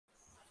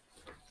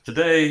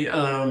Today,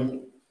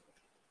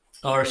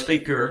 our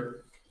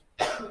speaker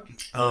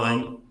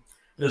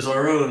is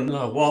our own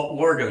Walt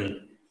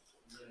Morgan,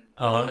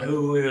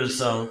 who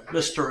is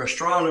Mr.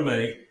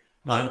 Astronomy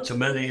to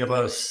many of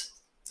us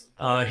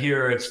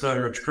here at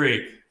Stoneridge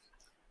Creek.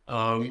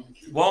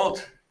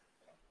 Walt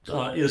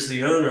is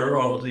the owner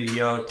of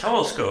the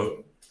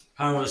telescope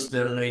housed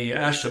in the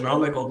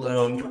astronomical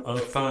dome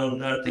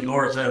found at the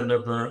north end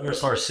of the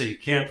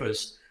SRC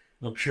campus.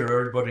 I'm sure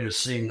everybody has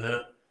seen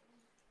that.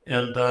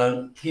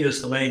 And he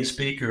is the main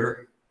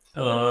speaker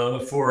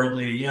for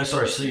the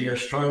SRC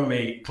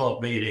Astronomy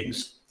Club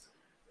meetings,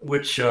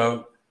 which,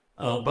 by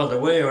the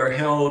way, are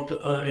held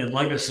in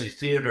Legacy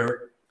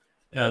Theater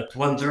at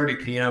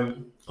 1:30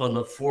 p.m. on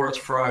the fourth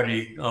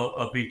Friday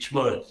of each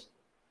month.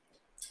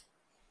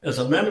 As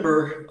a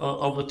member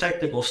of the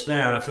technical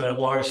staff at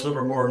Lawrence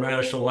Livermore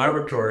National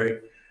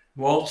Laboratory,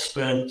 Walt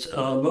spent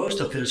most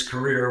of his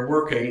career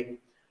working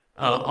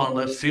on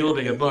the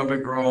fielding of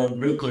underground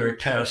nuclear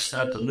tests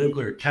at the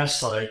nuclear test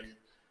site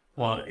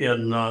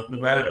in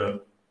Nevada.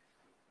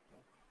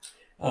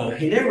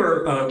 He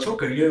never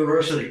took a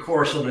university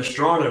course in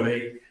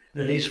astronomy,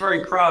 and he's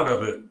very proud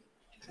of it.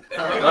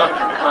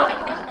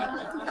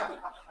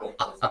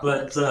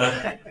 But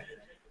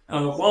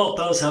Walt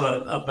does have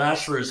a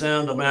bachelor's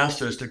and a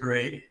master's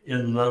degree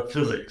in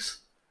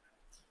physics.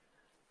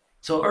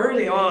 So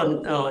early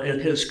on in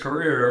his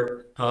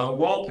career,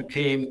 Walt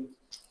became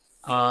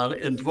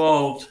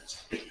involved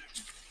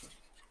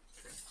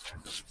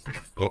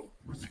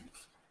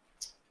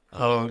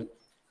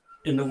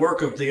in the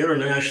work of the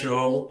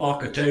International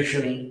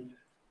Occultation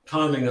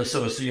Timing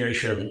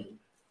Association,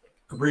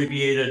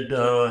 abbreviated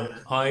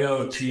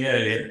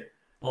IOTA,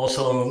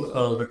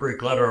 also the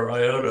Greek letter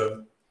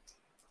iota.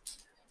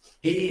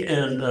 He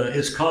and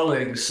his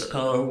colleagues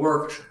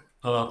worked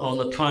on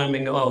the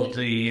timing of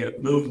the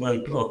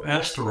movement of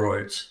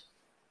asteroids.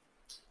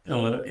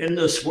 In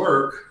this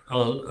work,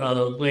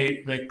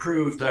 they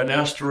proved that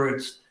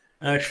asteroids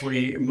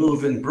actually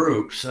move in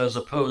groups as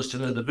opposed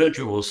to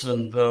individuals,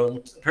 and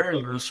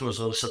apparently this was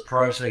a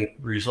surprising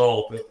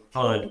result at the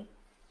time.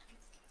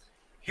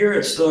 Here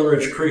at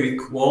Stoneridge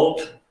Creek,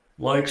 Walt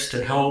likes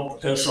to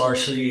help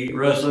SRC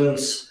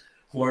residents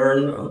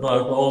learn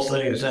about all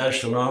things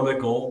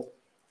astronomical,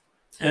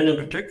 and in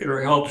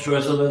particular helps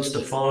residents to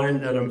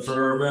find and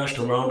observe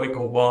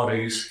astronomical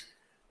bodies,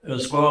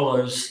 as well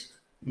as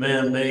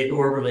man-made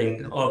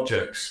orbiting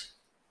objects.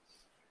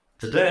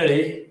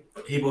 Today,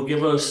 he will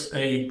give us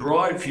a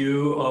broad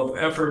view of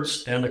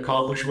efforts and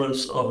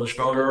accomplishments of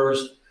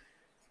astronomers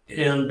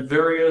in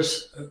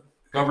various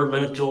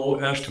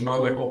governmental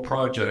astronomical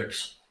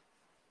projects.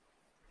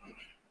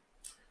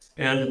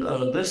 And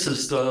this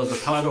is the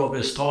title of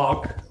his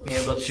talk,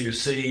 that you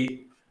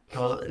see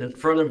in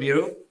front of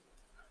you.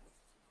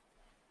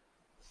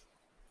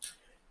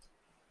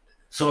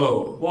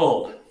 So,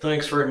 Walt,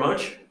 thanks very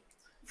much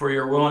for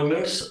your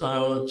willingness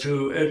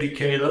to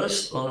educate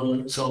us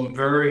on some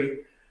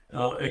very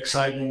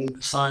exciting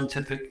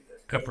scientific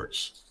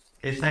efforts.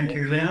 Okay, thank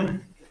you,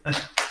 Lynn.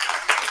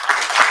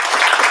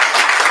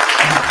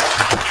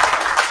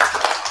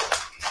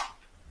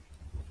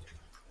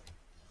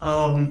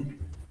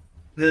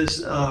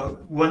 There's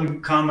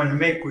one comment to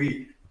make.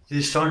 The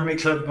Astronomy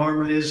Club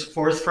normally is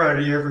fourth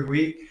Friday every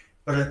week,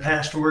 but I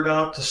passed word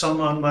out to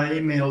some on my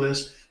email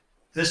list.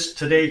 This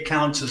today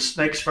counts as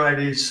next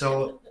Friday,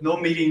 so no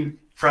meeting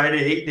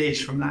Friday 8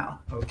 days from now,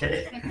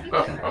 okay?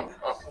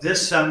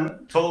 This,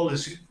 I'm told,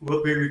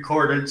 will be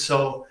recorded,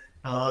 so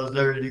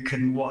there you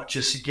can watch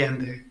us again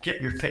to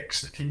get your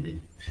fix if you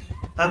need.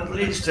 I'm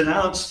pleased to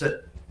announce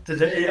that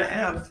today I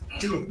have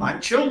two of my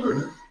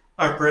children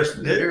are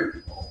present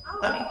here.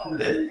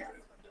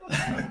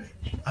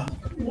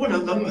 One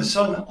of them, my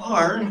son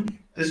Arn,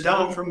 is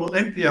down from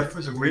Olympia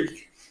for the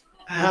week,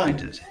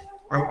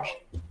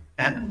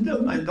 and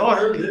my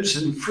daughter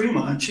lives in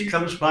Fremont. She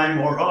comes by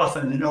more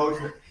often,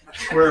 to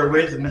square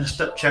away the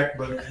messed up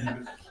checkbook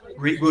and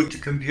reboot the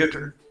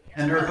computer.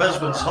 And her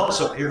husband's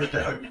also here,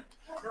 Doug.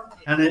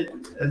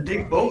 And they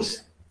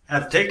both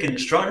have taken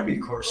astronomy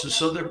courses,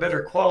 so they're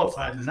better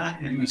qualified than I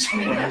am in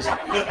some ways.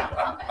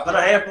 But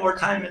I have more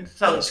time in the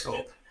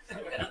telescope.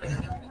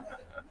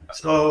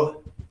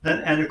 So,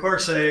 and of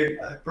course, I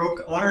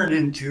broke Arn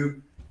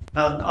into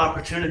an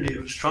opportunity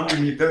of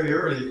astronomy very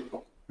early.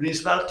 When he's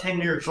about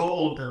 10 years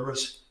old,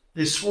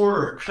 this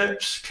solar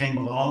eclipse came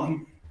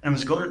along, and it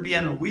was going to be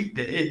on a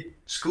weekday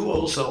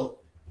school, so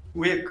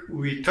we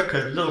took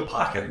a little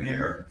pocket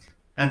mirror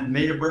and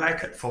made a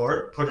bracket for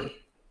it, put a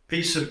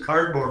piece of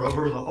cardboard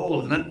over the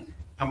hole in it,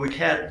 and we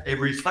had a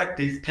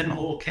reflective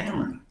pinhole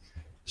camera.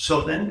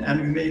 So then,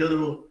 and we made a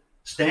little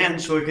stand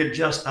so we could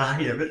adjust the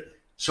height of it.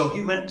 So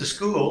he went to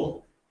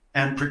school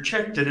and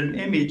projected an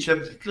image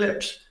of the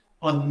eclipse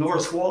on the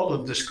north wall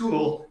of the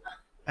school,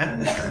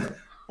 and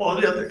all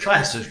the other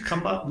classes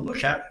come up and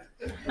look at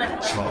it.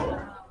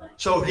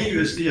 So he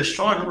was the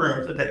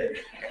astronomer of the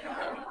day.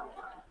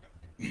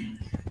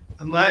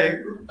 My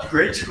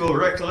grade school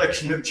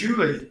recollection of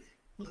Julie,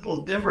 a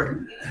little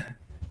different.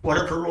 One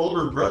of her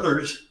older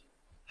brothers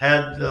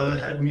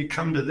had me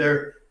come to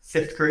their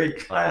fifth grade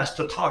class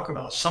to talk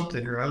about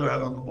something or other, I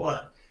don't know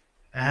what.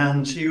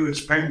 And she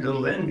was apparently a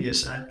little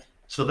envious.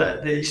 So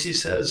that day she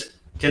says,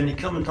 "Can you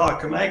come and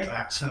talk to my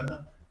class?"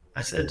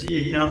 I said,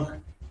 "Gee,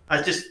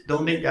 I just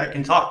don't think I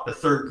can talk to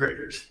third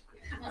graders."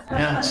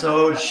 And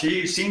so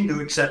she seemed to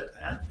accept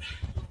that.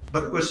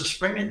 But it was the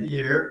spring of the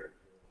year,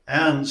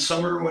 and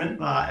summer went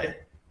by.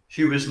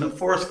 She was in the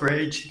fourth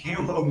grade. She came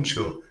home from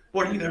school.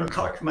 "What are you going to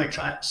talk to my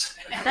class?"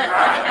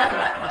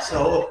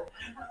 So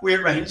we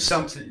arranged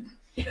something.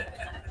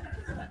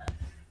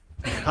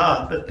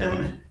 But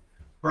then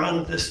we're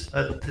on this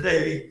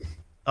today.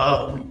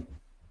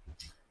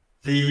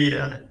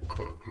 The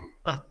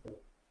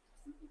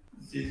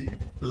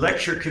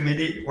lecture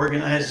committee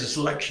organizes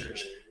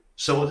lectures.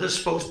 So this is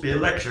supposed to be a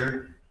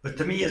lecture, but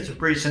to me it's a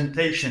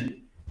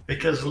presentation,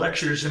 because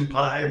lectures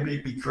imply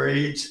maybe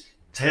grades,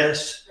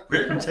 tests,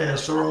 written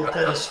tests, oral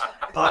tests,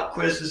 pop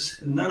quizzes,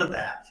 and none of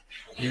that.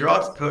 You're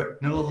off to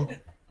it. No,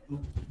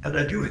 but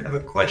I do have a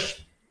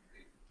question.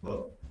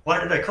 Well, why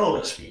did I call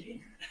this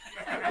meeting?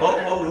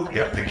 Oh, we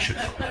got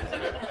pictures.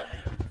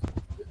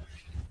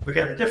 We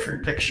got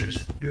different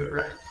pictures to do it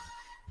right.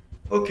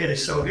 Okay,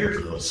 so here's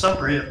a little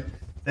summary of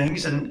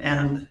things,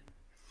 and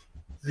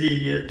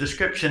the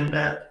description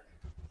that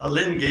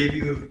Lynn gave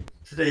you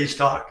today's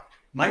talk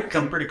might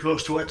come pretty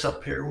close to what's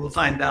up here. We'll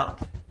find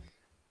out.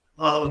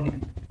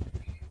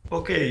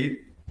 Okay,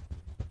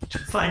 to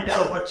find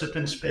out what's up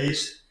in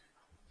space,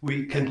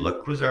 we can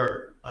look with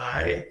our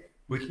eye.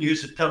 We can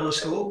use a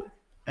telescope,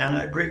 and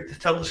I break the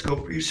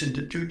telescope use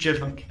into two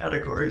different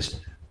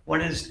categories.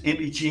 One is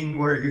imaging,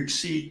 where you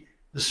see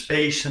the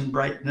space and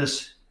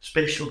brightness,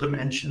 spatial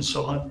dimensions,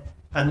 so on.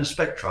 And the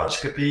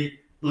spectroscopy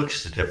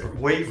looks at different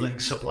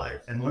wavelengths of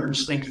light and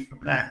learns things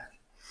from that.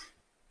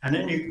 And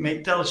then you can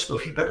make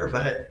telescopes better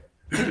by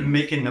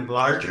making them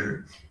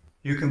larger.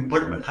 You can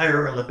put them at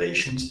higher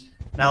elevations.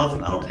 Now the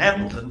Mount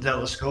Hamilton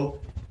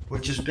telescope,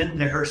 which has been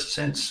there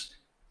since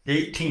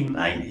the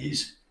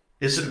 1890s,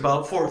 is at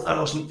about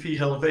 4,000 feet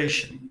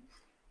elevation.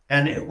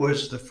 And it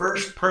was the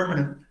first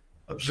permanent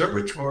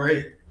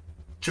observatory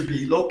to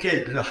be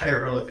located at a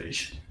higher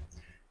elevation.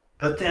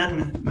 But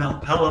then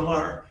Mount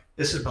Palomar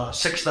is about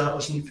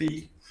 6,000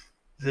 feet.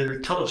 Their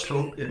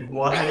telescope in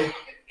Hawaii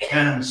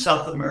and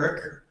South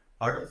America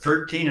are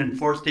 13 and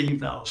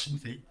 14,000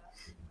 feet.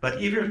 But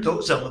even at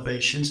those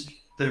elevations,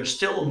 there's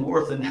still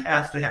more than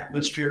half the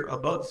atmosphere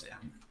above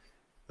them.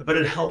 But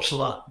it helps a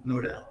lot,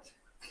 no doubt.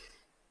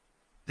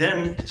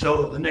 Then,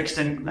 so the next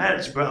thing from that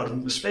is go out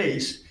into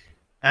space,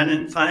 and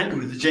then finally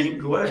with the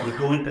James Webb, we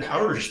go into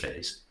outer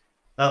space.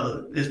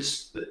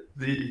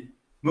 The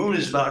moon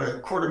is about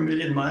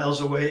 250,000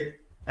 miles away,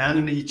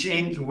 and the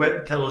James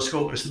Webb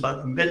telescope is about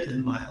 1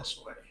 million miles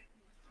away.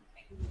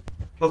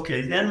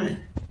 Okay,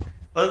 then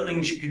other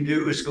things you can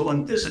do is go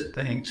and visit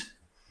things.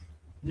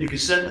 You can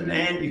send a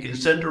man, you can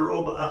send a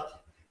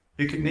robot,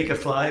 you can make a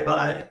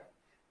flyby,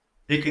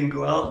 you can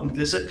go out and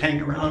visit,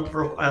 hang around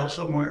for a while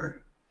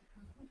somewhere,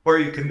 or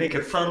you can make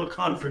a frontal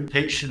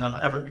confrontation. I'll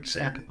have an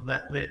example of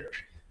that later.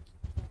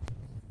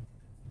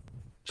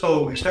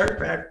 So we start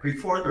back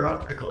before the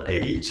optical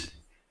age,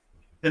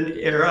 in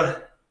the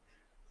era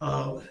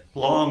of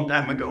long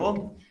time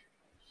ago.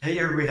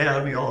 Here we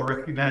all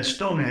recognize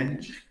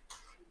Stonehenge.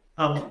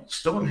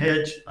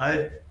 Stonehenge,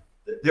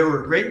 there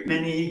were a great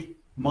many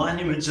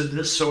monuments of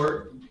this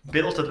sort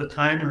built at the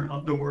time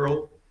around the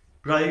world,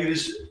 but I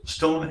use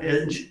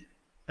Stonehenge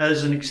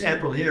as an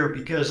example here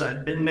because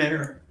I've been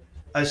there.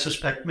 I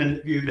suspect many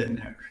of you have been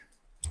there.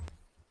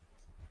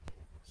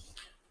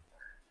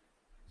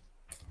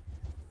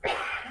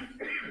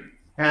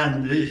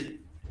 And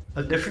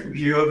a different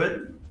view of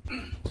it,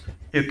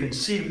 you can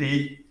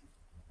see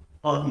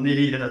on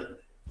the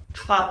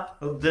top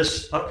of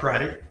this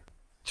upright,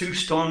 two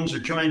stones are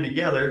joined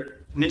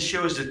together, and this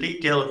shows the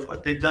detail of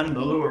what they've done in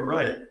the lower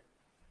right.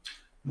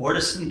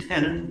 Mortise and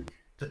tenon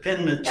to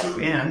pin the two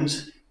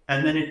ends,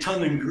 and then a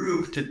tongue and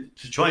groove to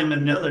join them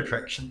in the other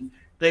direction.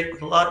 They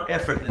put a lot of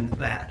effort into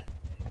that.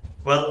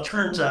 Well, it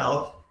turns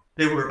out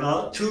they were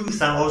about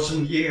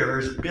 2,000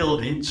 years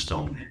building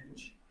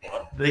Stonehenge.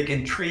 They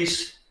can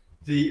trace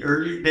the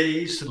early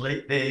days, the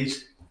late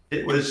days.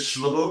 It was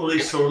slowly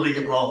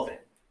evolving.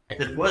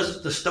 It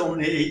wasn't the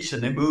Stone Age,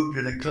 and they moved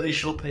at a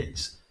glacial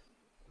pace.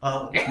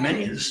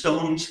 Many of the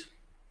stones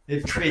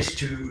they've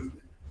traced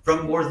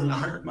from more than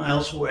 100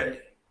 miles away.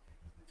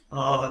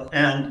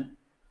 And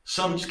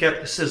some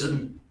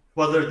skepticism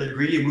whether they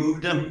really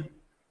moved them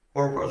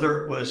or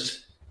whether it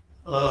was,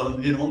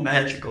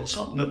 magical,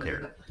 something up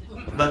there.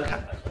 But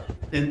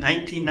in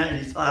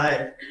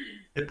 1995,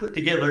 they put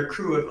together a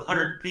crew of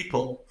 100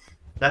 people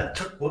that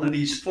took one of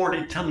these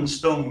 40-ton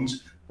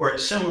stones or a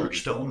similar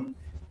stone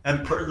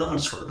and put it on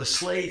sort of a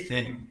sleigh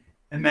thing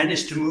and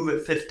managed to move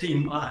it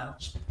 15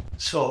 miles.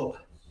 So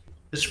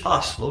it's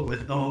possible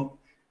with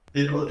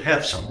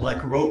have something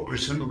like a rope or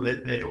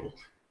something they will.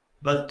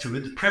 But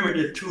with the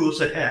primitive tools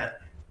they had,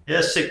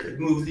 yes, they could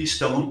move these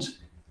stones.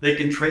 They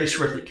can trace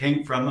where they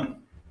came from, and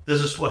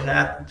this is what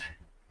happened.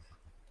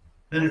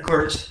 Then, of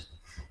course,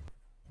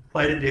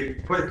 why did they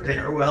put it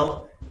there?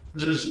 Well,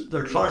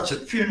 There's lots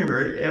of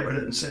funerary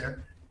evidence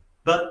there,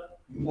 but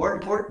more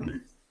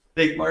important,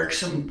 they mark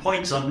some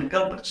points on the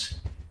compass.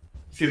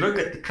 If you look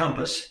at the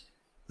compass,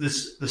 the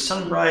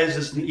sun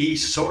rises in the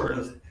east, sort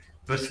of,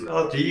 but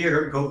throughout the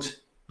year it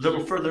goes a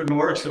little further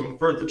north, a little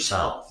further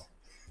south.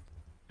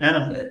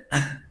 And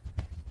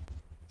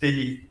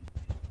the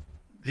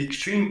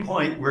extreme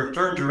point where it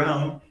turns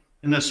around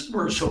in the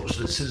summer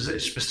solstice is a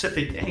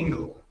specific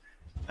angle.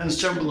 And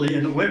similarly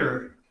in the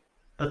winter,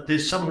 at the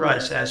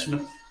sunrise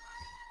azimuth,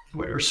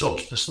 winter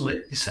solstice in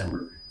late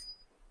December.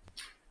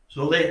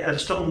 So they have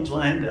stones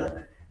lined up.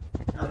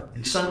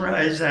 The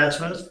sunrise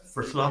azimuth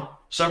for the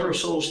summer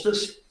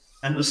solstice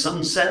and the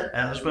sunset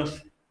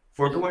azimuth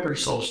for the winter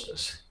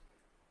solstice.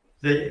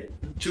 The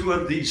two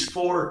of these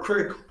four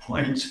critical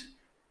points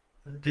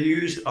that they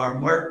use are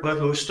marked by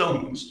those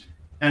stones,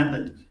 and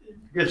it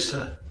gives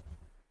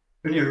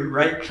when you're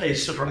right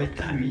place at the right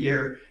time of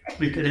year,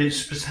 we get a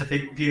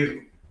specific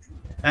view.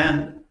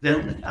 And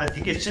then I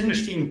think it's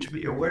interesting to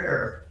be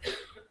aware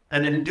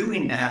that in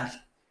doing that,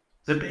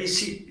 the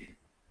basic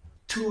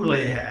tool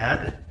they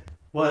had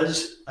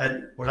was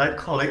what I'd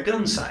call a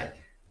gun sight.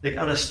 They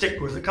got a stick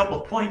with a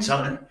couple of points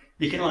on it.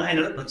 You can line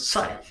it up with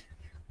sight.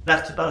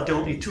 That's about the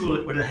only tool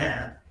it would have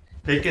had.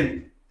 They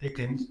can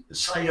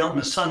sight on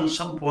the sun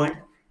some point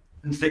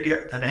and figure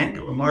out that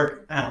angle and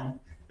mark it down.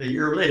 A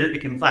year later, they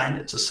can find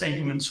it's the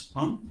same and so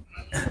on.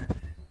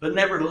 But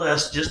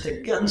nevertheless, just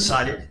a gun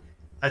sight,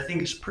 I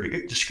think is a pretty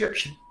good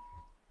description.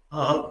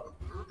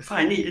 If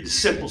I needed a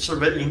simple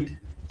surveying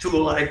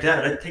tool like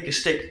that, I'd take a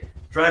stick,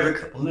 drive a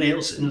couple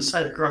nails in the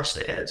side across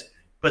the heads,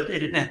 but they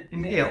didn't have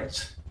any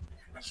nails.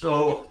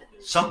 So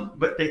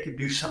but they could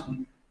do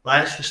something,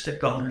 lash a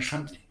stick on or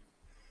something.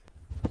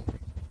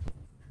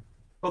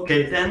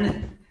 Okay,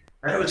 then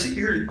that was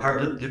the early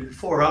part of the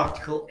before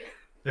optical.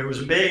 There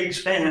was a big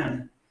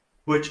span,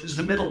 which is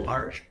the middle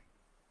part,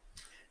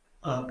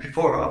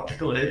 before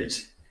optical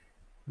aids.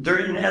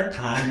 During that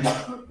time,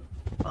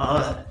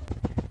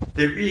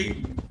 they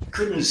really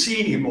couldn't see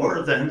any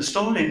more than the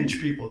Stone Age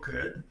people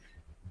could.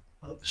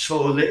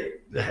 So they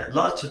had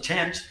lots of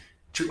chance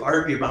to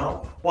argue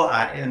about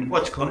why and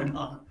what's going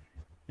on.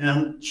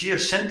 And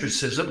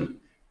geocentrism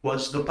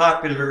was the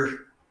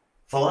popular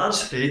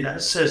philosophy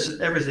that says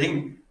that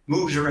everything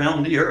moves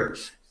around the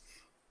Earth.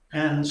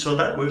 And so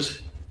that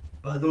was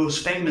by those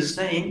famous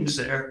names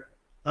there,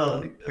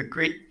 a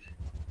great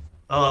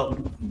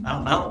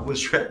amount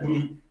was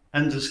written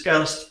and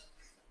discussed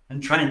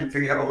and trying to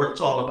figure out what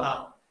it's all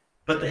about.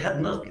 But they had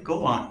nothing to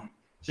go on,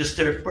 just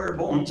their bare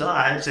bones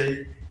eyes.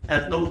 They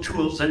had no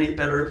tools any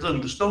better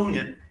than the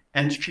Stone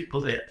Age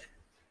people did.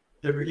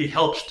 It really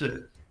helps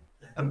to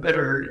have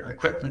better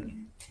equipment.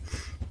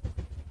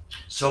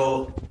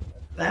 So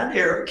that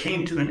era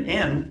came to an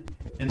end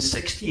in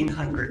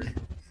 1600.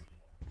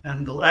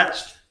 And the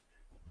last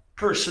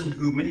person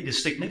who made a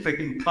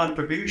significant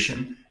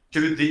contribution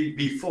to the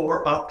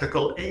before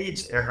optical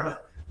aids era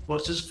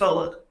was this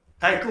fellow,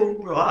 Tycho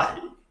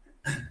Brahe.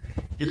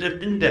 He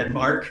lived in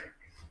Denmark.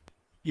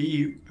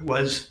 He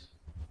was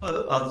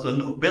of the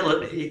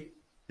nobility.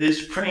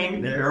 Is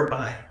framed there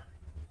by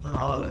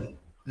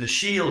the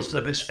shields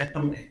of his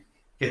family.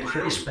 It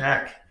traced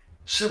back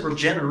several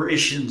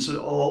generations that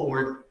all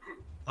were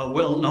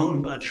well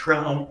known by the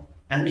crown,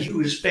 and he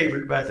was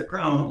favored by the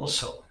crown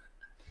also.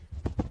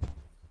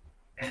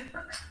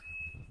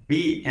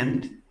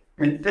 In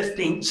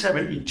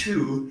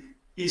 1572,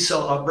 he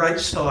saw a bright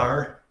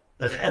star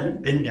that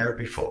hadn't been there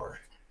before.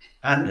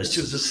 And this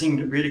was the thing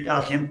that really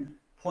got him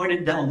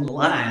pointed down the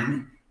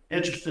line,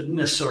 interested in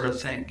this sort of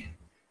thing.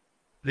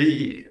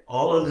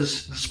 All of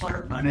this, the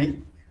smart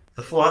money,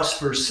 the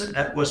philosophers said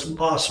that wasn't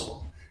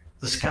possible.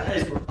 The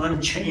skies were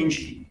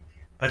unchanging,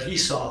 but he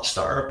saw a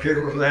star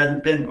appear where there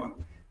hadn't been one.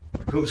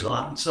 It goes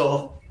on.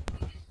 So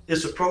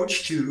his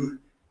approach to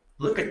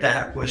look at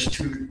that was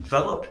to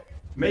develop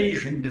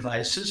measuring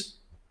devices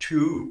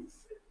to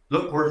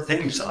look where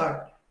things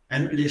are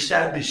and really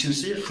establish and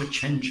see if it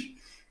change.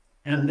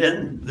 And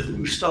then the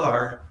new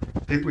star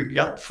that we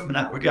got from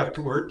that, we got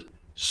the word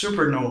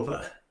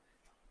supernova.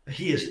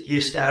 He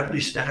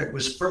established that it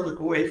was further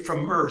away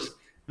from Earth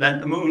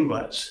than the moon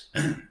was.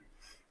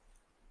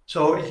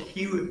 So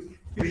he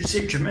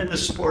received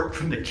tremendous support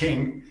from the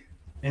king,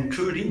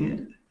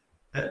 including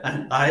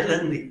an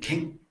island. The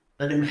king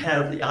let him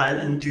have the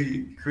island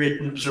to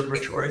create an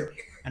observatory,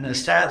 and a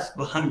staff of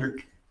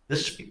 100.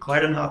 This would be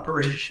quite an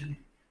operation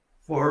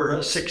for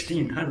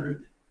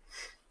 1600.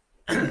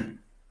 In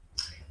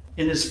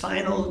his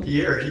final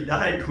year, he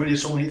died when he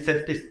was only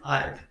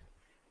 55.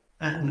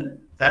 And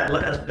that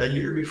last a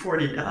year before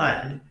he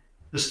died,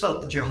 this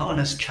fellow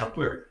Johannes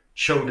Kepler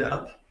showed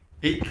up.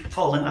 He'd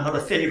fallen out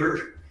of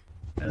favor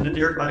in a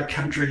nearby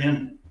country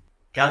and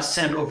got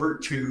sent over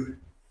to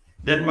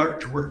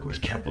Denmark to work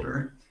with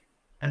Kepler.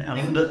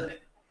 And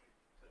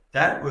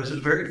that was a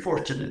very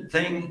fortunate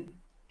thing.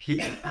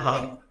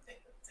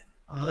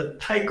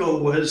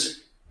 Tycho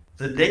was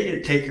the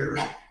data taker,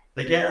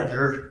 the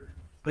gatherer,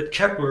 but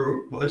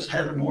Kepler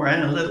had a more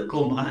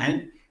analytical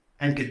mind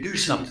and could do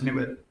something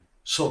with it.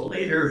 So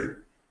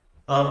later,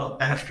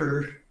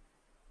 after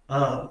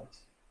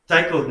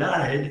Tycho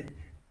died,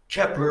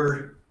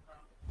 Kepler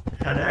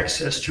had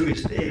access to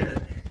his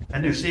data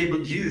and he was able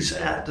to use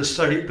that to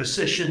study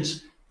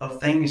positions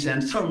of things.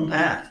 And from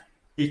that,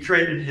 he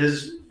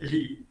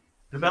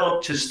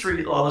developed his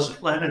 3 laws of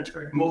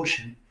planetary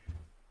motion,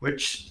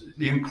 which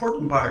the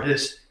important part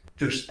is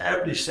to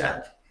establish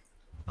that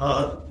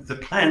the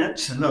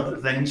planets and other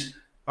things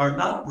are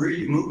not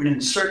really moving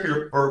in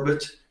circular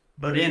orbits,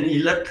 but in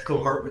elliptical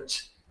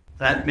orbits.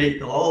 That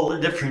made all the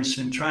difference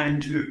in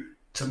trying to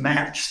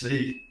match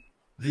the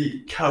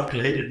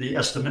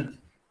estimate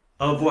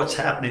of what's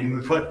happening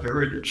with what we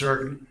were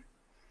observing.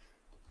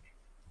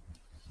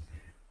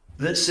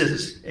 This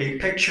is a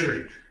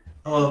picture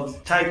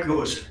of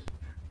Tycho's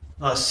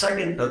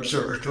second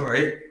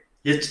observatory.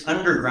 It's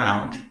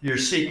underground. You're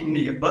seeing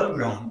the above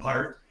ground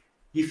part.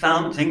 He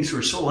found things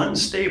were so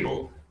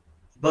unstable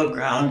above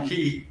ground,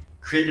 he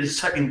created a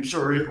second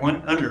observatory that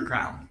went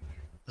underground.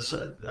 That's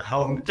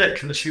how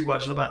meticulous he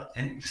was about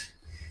things.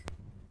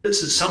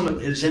 This is some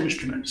of his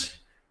instruments.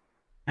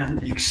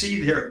 And you can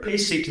see they're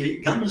basically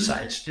gun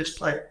sights,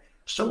 just like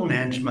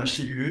Stonehenge must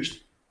have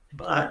used,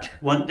 but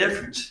one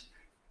difference.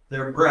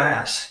 They're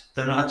brass,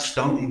 they're not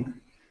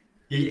stone.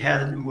 He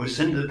was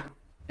into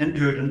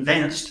an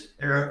advanced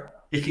era,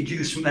 he could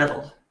use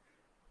metal.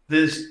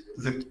 The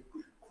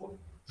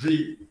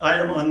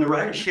item on the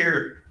right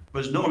here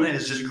was known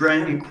as his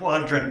grand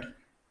quadrant.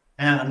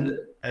 And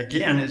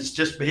again, it's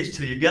just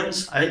basically a gun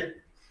sight.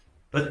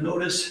 But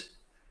notice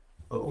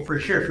over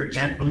here, for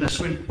example, in this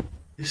one,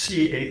 you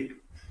see a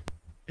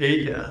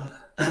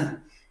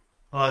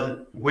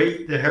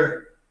weight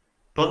there,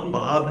 plumb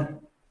bob,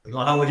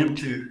 allow him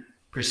to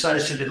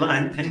precisely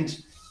line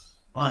things.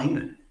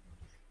 On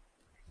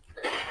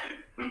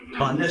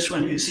this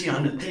one, you see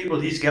on the table,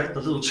 he's got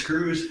the little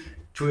screws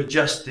to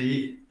adjust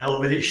the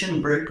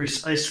elevation very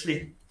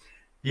precisely.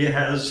 He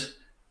has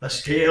a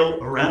scale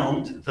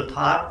around the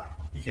top.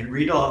 He can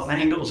read off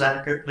angles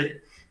accurately.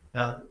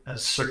 A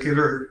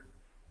circular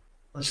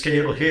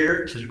scale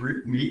here to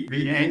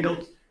read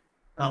angles.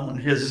 On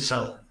his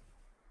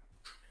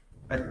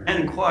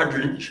and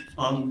quadrant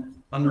on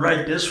the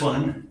right, this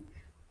one,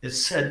 it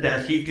said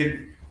that he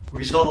could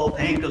resolve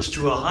angles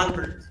to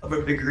 100th of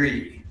a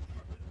degree,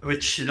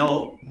 which,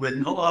 with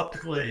no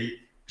optical aid,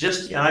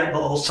 just the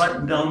eyeball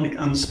sighting down the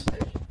gun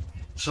sight.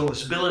 So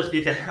his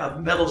ability to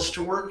have metals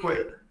to work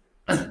with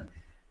and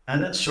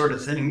that sort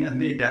of thing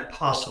made that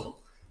possible.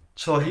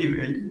 So he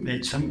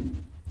made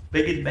some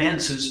big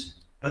advances,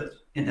 but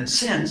in a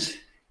sense,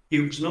 he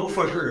was no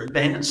further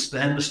advanced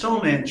than the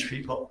Stonehenge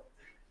people.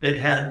 They'd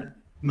had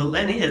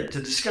millennia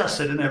to discuss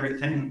it and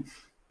everything,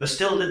 but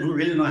still didn't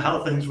really know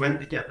how things went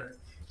together.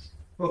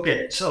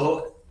 Okay,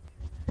 so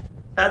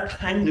that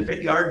kind of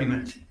big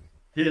argument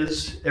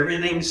is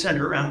everything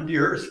centered around the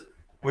Earth,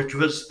 which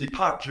was the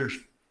popular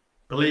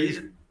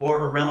belief,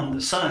 or around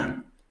the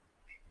sun.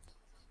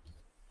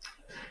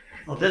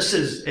 Well, this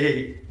is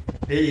a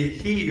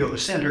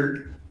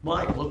heliocentered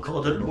model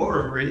called an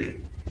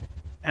orrery,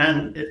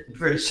 and it's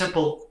very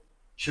simple.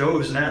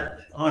 Shows that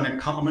on a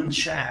common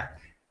shaft,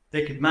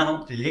 they could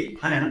mount the 8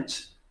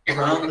 planets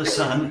around the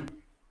sun.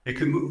 They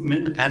could move them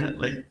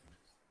independently.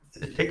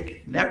 They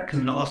take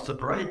Neptune off the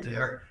right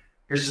there.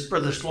 Here's the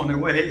furthest one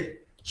away,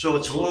 so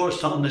it's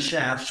lowest on the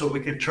shaft, so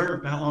we can turn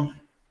it down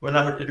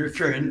without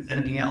interfering with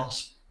anything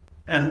else.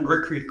 And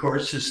Mercury, of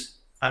course, is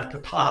at the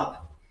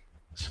top.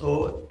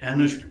 So, and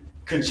there's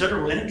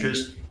considerable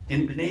interest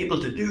in being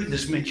able to do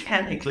this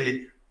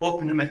mechanically.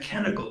 Open the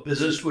mechanical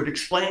business would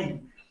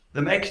explain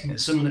the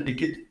mechanism that they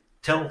could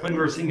tell when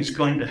everything is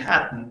going to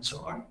happen and so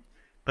on.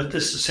 But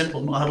this is a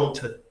simple model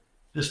to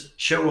just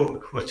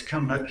show what's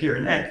coming up here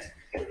next.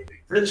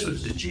 This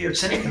was the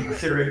geosynchronous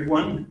theory,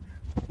 one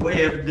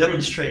way of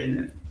demonstrating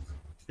it.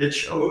 It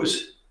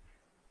shows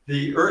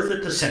the Earth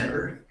at the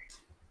center,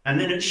 and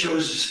then it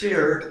shows a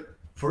sphere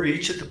for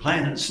each of the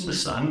planets and the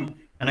sun,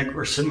 and of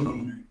course the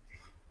moon.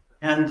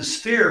 And the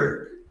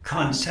sphere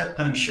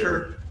concept, I'm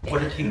sure,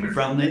 what it came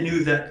from, they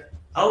knew that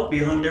out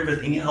beyond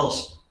everything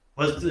else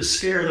was the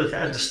sphere that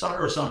had the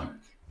stars on it.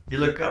 You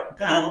look up,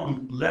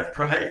 down, left,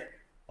 right,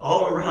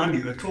 all around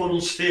you, a total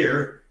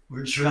sphere,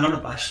 we're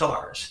surrounded by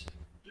stars.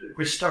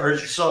 Which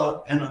stars you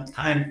saw in a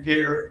time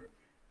period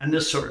and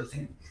this sort of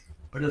thing.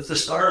 But if the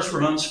stars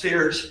were on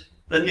spheres,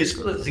 then these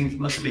other things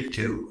must be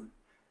too.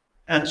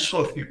 And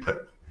so if you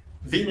put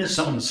Venus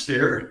on the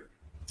sphere,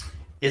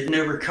 it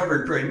never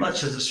covered very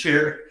much of the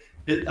sphere.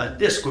 A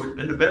disk would have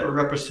been a better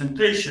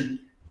representation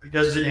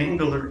because the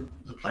angle of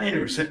the plane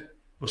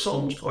was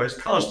almost always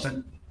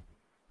constant.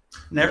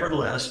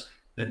 Nevertheless,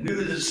 they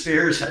knew the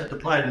spheres had to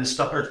apply to the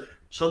stars,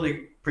 so they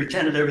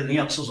pretended everything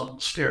else was on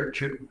the sphere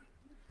too.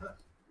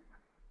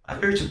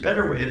 Here's a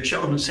better way of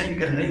showing the same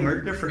kind of thing, or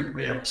a different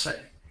way of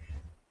saying.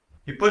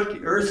 You put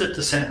the Earth at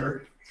the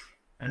center,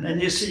 and then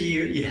you see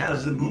you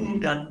have the moon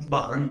down at the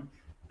bottom.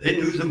 They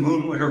knew the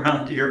moon went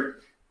around the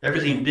Earth.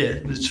 Everything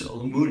did, and so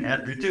the moon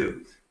had to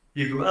do.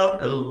 You go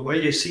out a little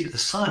way, you see the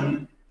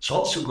sun. It's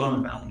also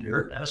going around the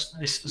Earth. That's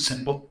nice and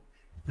simple.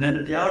 And then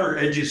at the outer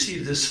edge, you see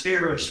the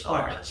sphere of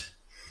stars.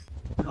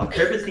 Now,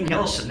 everything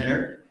else in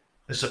there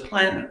is a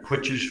planet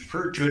which is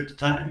referred to at the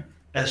time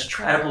as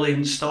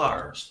traveling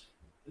stars.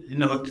 You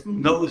know,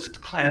 those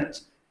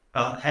planets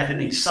had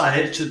any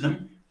size to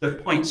them. They're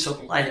points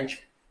of light.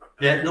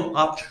 They had no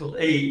optical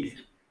aid.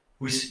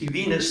 We see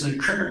Venus and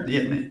currently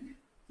in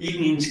the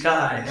evening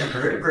sky,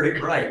 very, very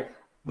bright,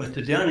 but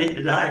to the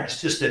unaided eye,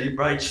 it's just a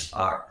bright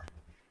star.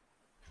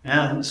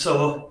 And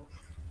so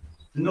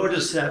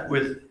notice that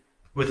with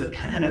the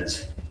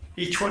planets,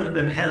 each one of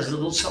them has a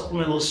little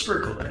supplemental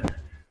circle in it.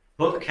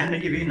 Well, to kind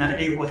of give you an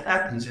idea of what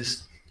happens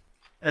is,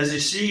 as you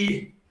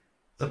see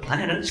the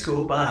planets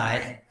go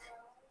by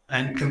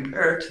and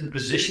compare it to the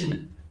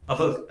position of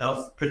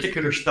a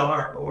particular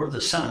star or the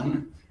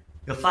sun,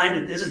 you'll find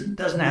it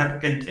doesn't have a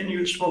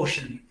continuous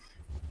motion.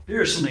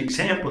 Here's an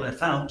example I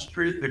found, it's a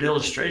pretty good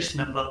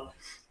illustration of it,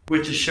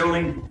 which is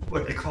showing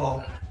what they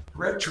call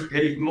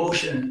retrograde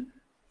motion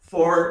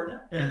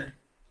for an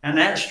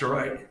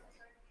asteroid.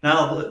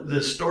 Now,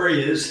 the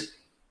story is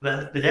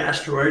that the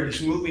asteroid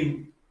is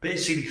moving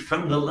basically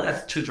from the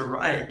left to the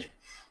right,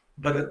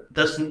 but it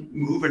doesn't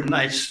move in a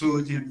nice,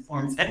 smooth,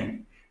 uniform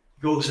thing.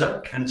 It goes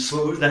up and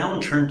slows down,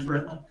 turns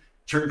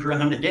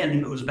around again,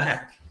 and goes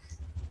back.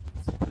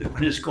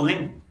 When it's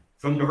going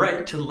from the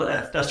right to the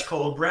left, that's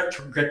called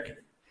retrograde.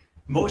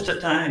 Most of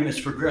the time,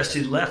 it's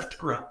progressing left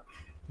to right,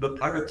 but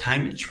part of the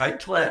time, it's right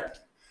to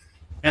left.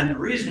 And the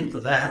reason for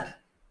that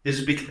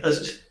is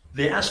because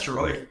the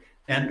asteroid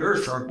and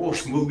Earth are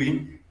both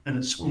moving in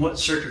a somewhat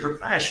circular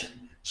fashion,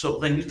 so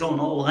things don't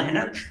all line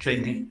up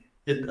cleanly.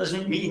 It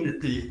doesn't mean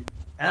that the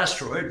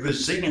asteroid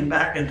was zinging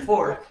back and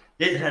forth.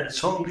 It had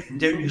its own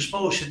continuous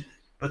motion,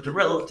 but the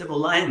relative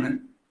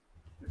alignment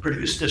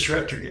produced this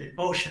retrograde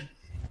motion.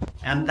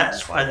 And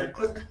that's why they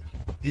put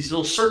these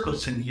little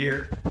circles in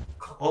here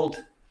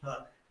called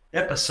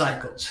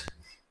epicycles.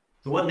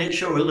 The one they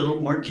show a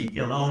little more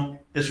detail on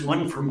is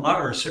one from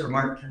Mars, here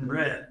marked in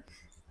red.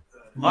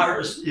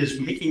 Mars is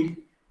making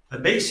a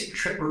basic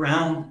trip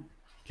around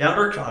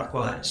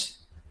counterclockwise,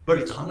 but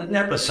it's on an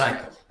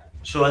epicycle.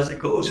 So as it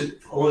goes,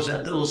 it follows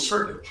that little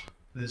circle.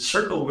 The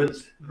circle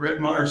with the red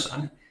Mars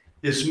on it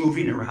is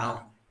moving around,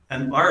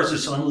 and Mars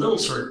is on a little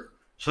circle.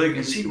 So you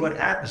can see what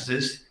happens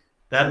is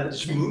that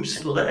as it moves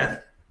to the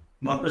left,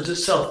 Mars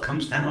itself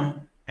comes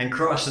down and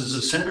crosses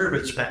the center of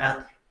its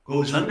path,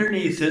 goes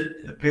underneath it,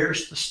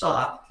 appears to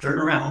stop, turn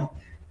around,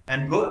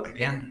 and go up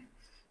again.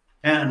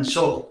 And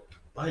so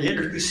by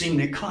introducing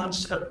the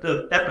concept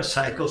of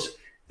epicycles,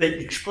 they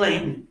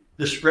explained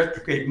this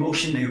retrograde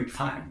motion they would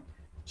find.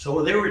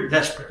 So they were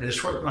desperate. They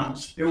sort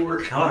of they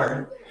worked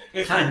hard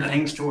to find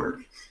things to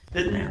work.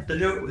 Didn't have to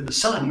do it with the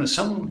sun. The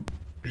sun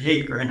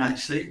behaved very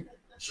nicely.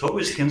 So it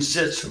was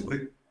consistent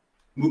with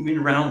moving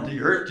around the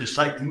Earth just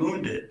like the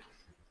moon did.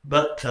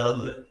 But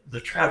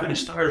the traveling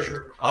stars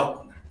are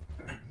up.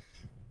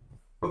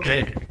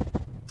 Okay.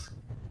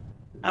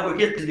 Now we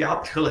get to the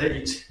optical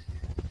aids.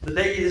 The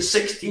date is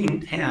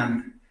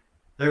 1610.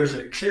 There's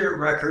a clear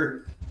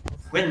record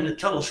of when the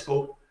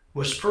telescope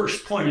was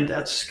first pointed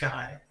at the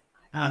sky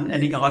and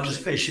any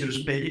observation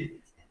was made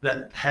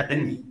that had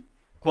any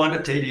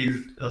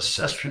quantitative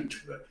assessment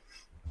to it.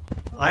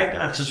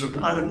 Eyeglasses were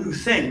not a new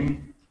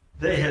thing.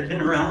 They had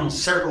been around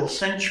several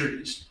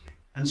centuries,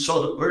 and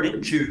so that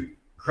learning to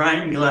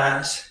grind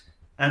glass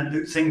and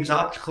do things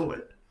optical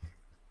with.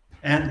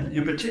 And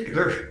in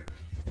particular,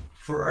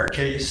 for our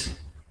case,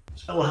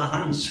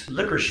 Hans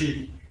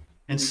Lippershey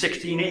in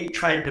 1608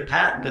 tried to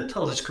patent a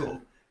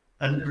telescope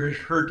and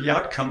heard the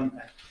outcome,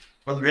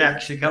 whether he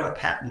actually got a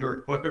patent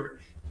or whatever.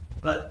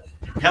 But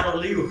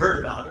Galileo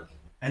heard about it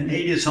and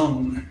made his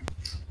own.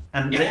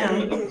 And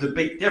then the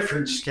big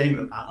difference came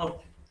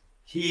about.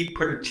 He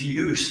put it to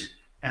use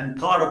and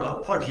thought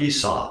about what he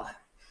saw.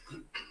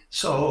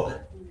 So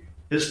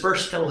his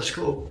first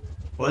telescope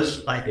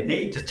was like an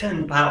 8 to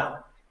 10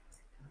 power.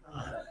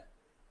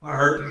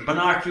 Our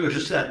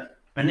binoculars that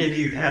many of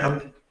you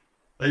have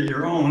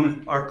your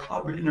own are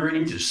probably in the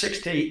range of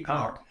 6 to 8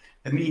 power.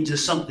 It means that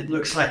something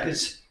looks like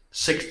it's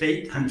 6 to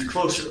 8 times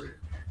closer.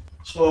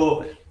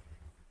 So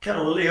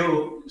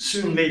Galileo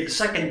soon made a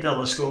second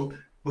telescope,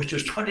 which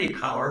was 20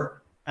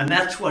 power, and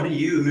that's what he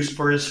used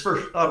for his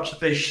first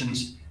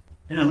observations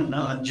in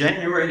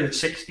January of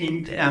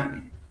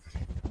 1610.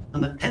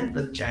 On the 10th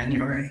of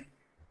January,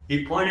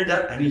 he pointed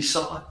up and he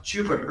saw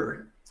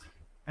Jupiter.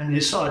 And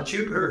he saw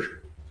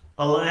Jupiter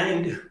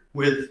aligned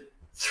with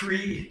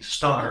 3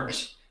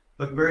 stars,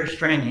 but very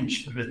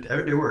strange. But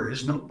there they were,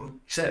 his notebook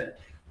said.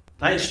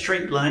 Nice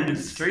straight line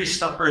of 3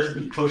 stars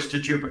close to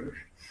Jupiter.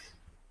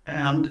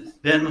 And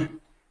then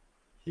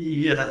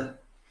he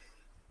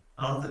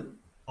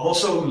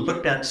also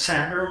looked at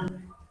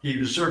Saturn. He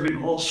was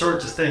observing all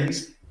sorts of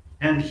things.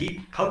 And he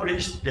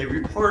published a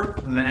report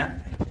on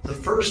that. The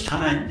first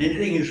time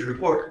anything is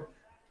reported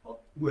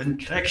when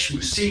connection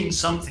with seeing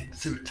something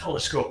through a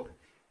telescope,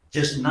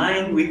 just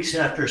 9 weeks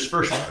after his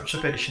first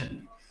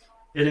observation.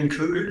 It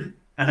included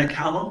an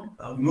account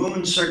of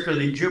moon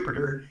circling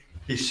Jupiter.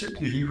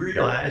 He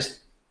realized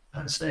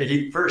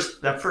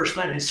that first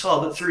night he saw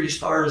the 3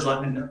 stars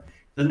lining up.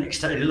 The next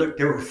time he looked,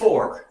 there were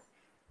 4.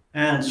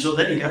 And so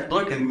then he got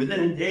looking.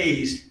 Within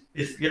days,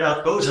 if you get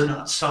out, those are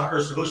not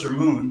stars, those are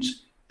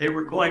moons. They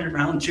were going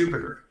around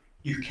Jupiter.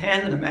 You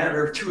can, in a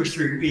matter of 2 or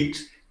 3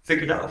 weeks,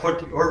 figure out what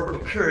the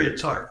orbital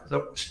periods are for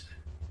those.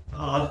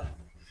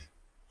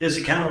 His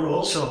account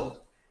also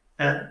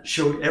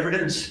showed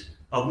evidence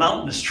of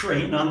mountainous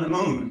terrain on the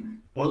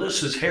moon. Well,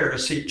 this was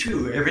heresy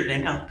too.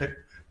 Everything out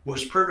there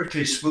was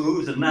perfectly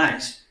smooth and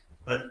nice,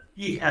 but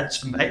he had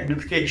some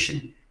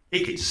magnification.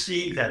 He could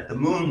see that the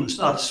moon was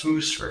not a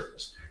smooth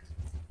surface.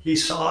 He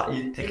saw,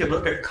 you take a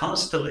look at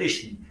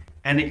constellation,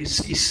 and he could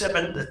see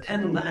 7 to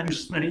 10 times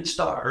as many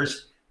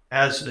stars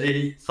as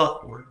they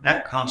thought were in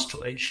that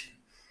constellation.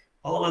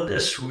 All of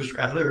this was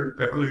rather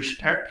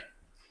revolutionary.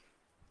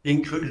 He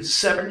included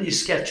 70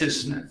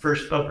 sketches in that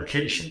first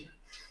publication.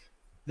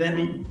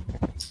 Then,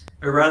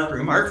 a rather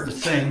remarkable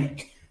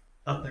thing,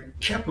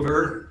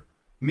 Kepler,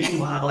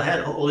 meanwhile,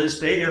 had all his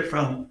data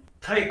from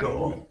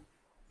Tycho.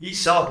 He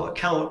saw what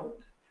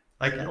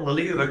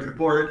Galileo had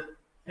reported,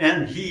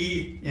 and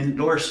he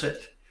endorsed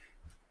it.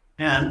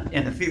 And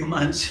in a few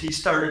months,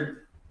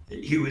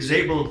 he was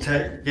able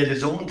to get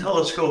his own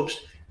telescopes,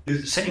 do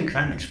the same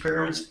kind of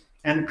experiments,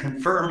 and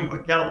confirm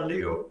what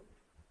Galileo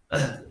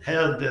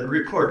had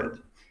reported.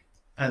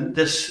 And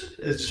this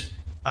is,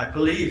 I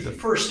believe, the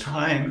first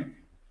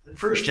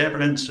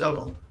evidence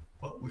of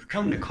what we've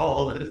come to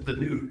call the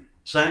new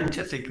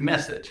scientific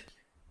method.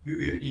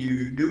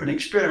 You do an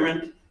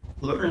experiment,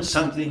 learn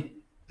something,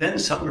 then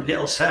somebody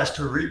else has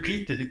to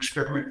repeat the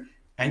experiment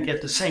and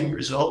get the same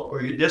result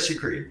where you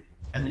disagree,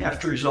 and you have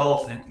to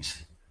resolve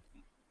things.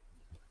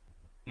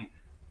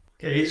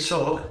 Okay,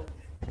 so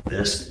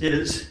this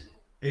is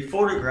a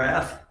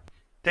photograph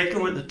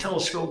taken with a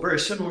telescope very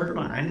similar to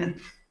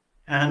mine,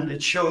 and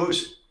it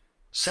shows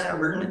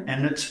Saturn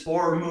and its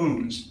 4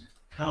 moons.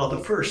 Now, the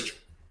first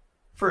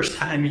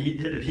time he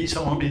did it, he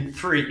saw only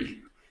 3.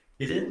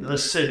 He didn't,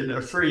 let's say there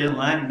are 3 in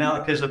line now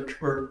because of,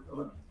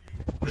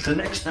 but the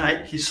next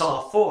night he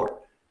saw 4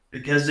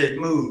 because they'd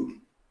moved.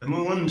 The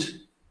moons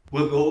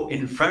will go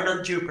in front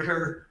of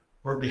Jupiter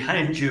or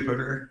behind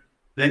Jupiter.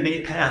 They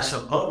may pass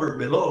above or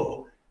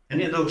below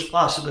any of those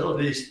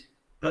possibilities,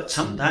 but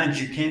sometimes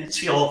you can't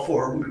see all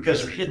 4 of them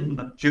because they're hidden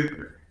by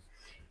Jupiter.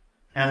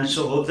 And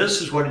so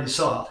this is what he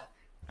saw.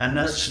 And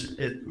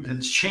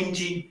it's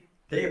changing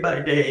day by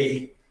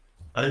day.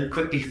 I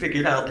quickly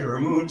figured out there were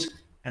moons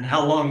and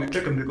how long it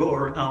took them to go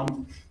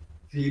around.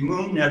 The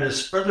moon that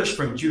is furthest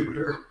from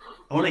Jupiter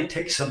only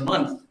takes a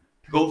month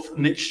to go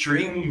from the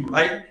extreme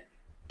right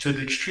to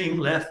the extreme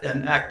left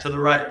and back to the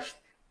right.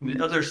 And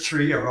the other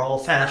 3 are all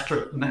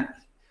faster than that.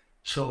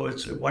 So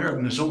one of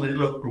them is only a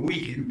little per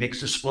week. It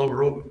makes a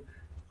slower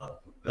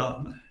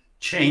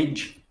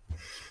change.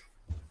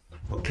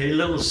 Okay, a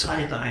little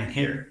sideline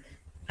here.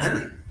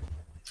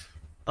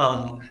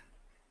 Fellow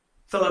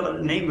by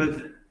the name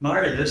of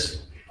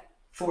Marius,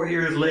 4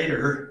 years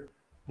later,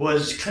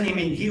 was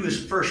claiming he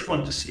was the first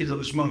one to see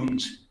those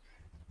moons.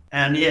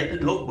 And he had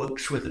the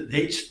notebooks with the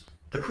dates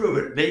to prove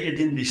it, dated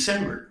in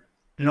December,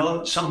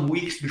 some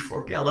weeks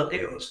before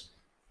Galileo's.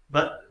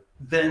 But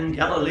then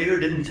Galileo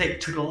didn't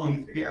take too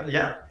long.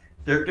 Yeah,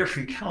 there are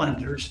different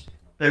calendars.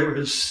 There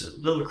was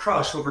a little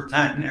crossover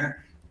time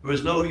there. There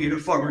was no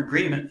uniform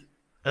agreement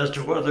as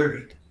to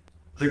whether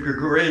the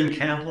Gregorian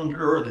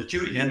calendar or the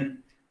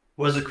Julian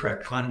was the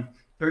correct one.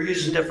 They're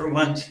using different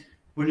ones.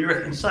 When you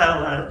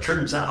reconcile that, it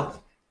turns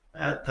out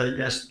that,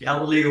 yes,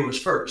 Galileo was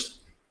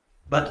first.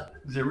 But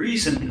the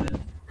reason that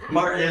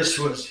Marius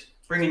was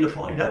bringing the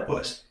point up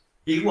was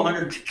he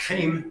wanted to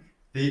claim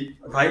the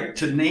right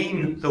to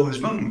name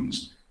those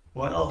moons.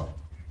 Well,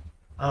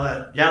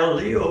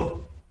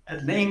 Galileo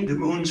had named the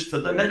moons for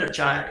the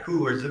Medici,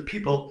 who were the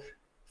people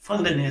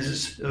funding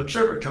his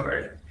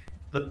observatory.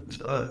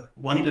 The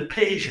one that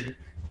pays you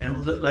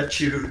and that lets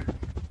you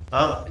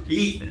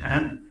eat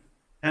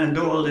and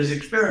do all these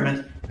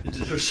experiments.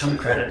 There's some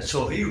credit.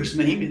 So he was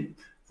naming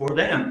for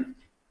them.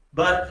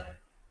 But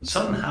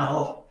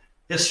somehow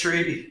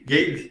history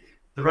gave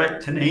the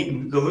right to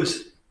name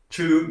those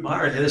to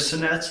Marius,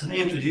 and that's the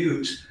names we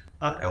use.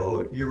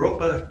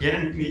 Europa,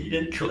 Ganymede,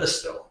 and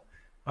Callisto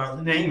are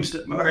the names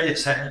that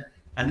Marius had,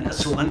 and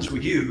that's the ones we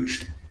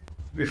used.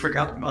 We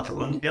forgot about the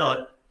ones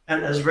Galileo.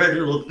 And as Red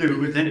will do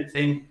with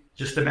anything,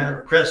 just a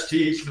matter of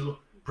prestige, little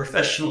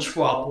professional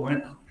squabble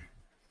went on.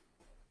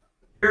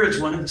 Here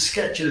is one of the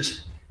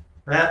sketches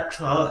that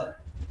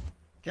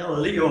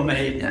Galileo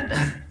made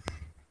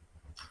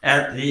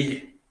at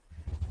the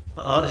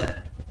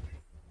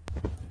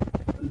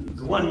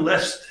one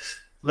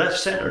left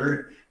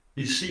center.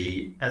 You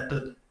see at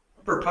the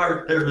upper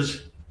part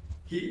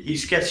he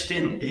sketched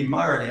in a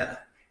Maria.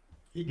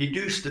 He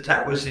deduced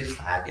that was a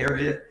flat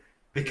area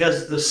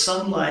because the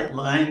sunlight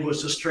line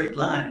was a straight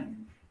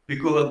line. We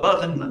go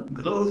above and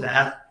below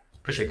that,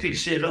 particularly you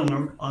see it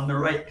on the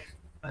right,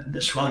 and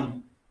this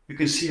one, you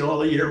can see all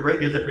the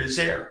irregularities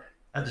there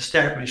and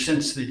established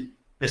since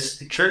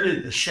it's clearly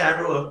the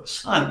shadow of the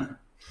sun,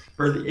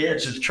 where the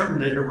edge is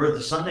terminated, where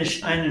the sun is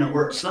shining and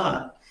where it's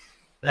not.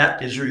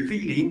 That is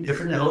revealing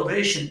different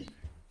elevations.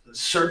 The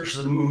surface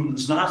of the moon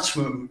is not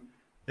smooth.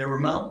 There were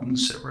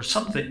mountains, there were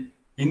something.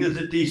 You knew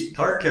that these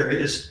dark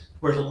areas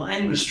where the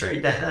line was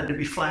straight, that had to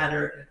be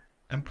flatter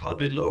and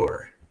probably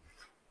lower.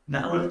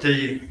 Now at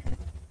the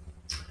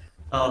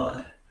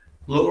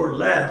lower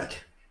left,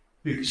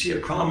 you can see a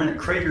prominent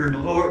crater in the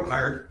lower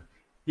part.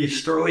 He's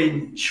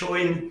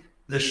showing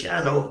the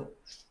shadow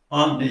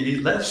on the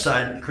left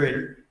side of the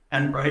crater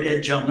and bright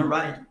edge on the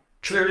right,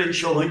 clearly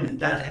showing that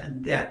that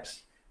had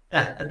depth.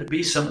 That had to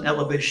be some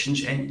elevation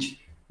change,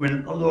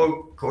 when,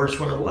 although of course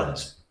what it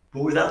was.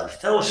 But without the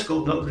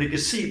telescope, nobody could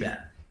see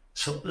that.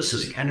 So this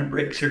is the kind of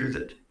breakthrough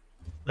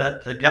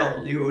that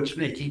Galileo was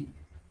making.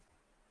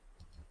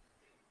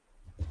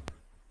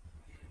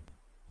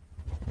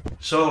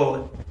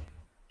 So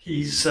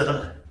he's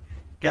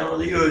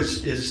Galileo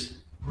is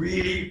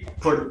really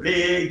put a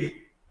big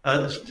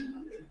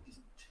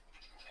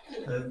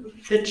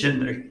pitch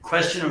in the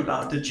question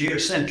about the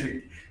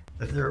geocentric.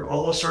 That there are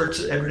all sorts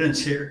of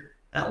evidence here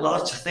that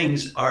lots of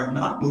things are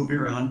not moving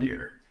around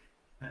here.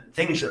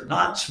 Things are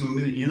not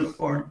smooth and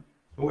uniform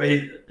the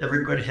way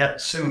everybody had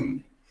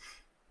assumed.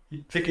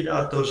 He figured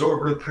out those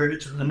orbital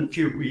periods within a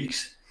few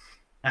weeks.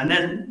 And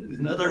then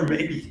another,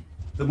 maybe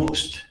the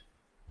most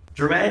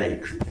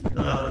dramatic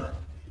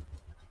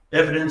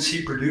evidence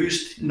he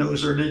produced in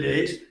those early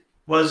days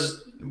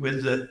was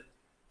with the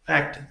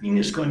fact that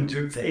Venus going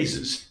through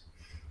phases.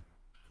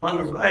 On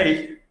the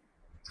right,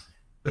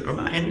 the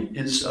drawing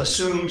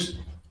assumes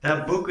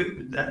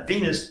that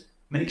Venus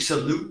makes a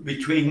loop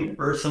between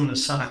Earth and the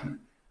Sun.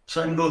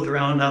 Sun goes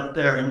around out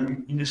there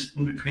and Venus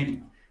in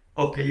between.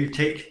 Okay, you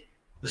take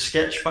the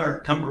sketch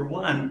part number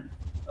 1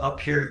 up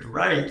here to the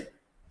right,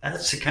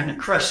 that's the kind of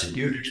crescent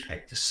you'd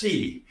expect to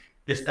see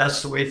if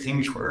that's the way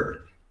things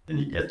were. Then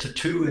you get to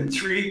 2 and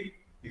 3,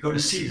 you're going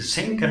to see the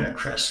same kind of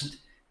crescent,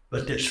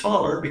 but they're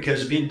smaller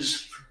because Venus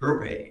is further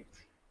away.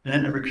 And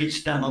then it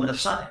repeats down the left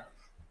side.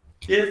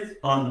 If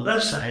on the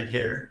left side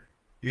here,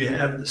 you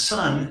have the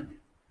Sun,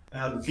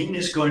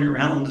 Venus going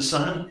around the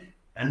Sun,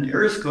 and the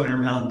Earth going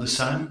around the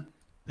Sun,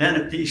 then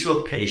at these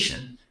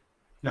locations,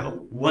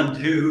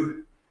 1,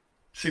 2,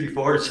 3,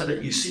 4, so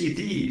that you see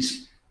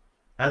these.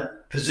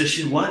 At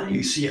position 1,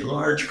 you see a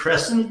large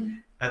crescent.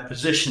 At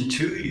position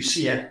 2, you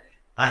see a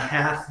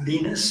half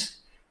Venus.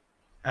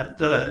 At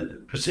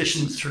the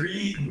position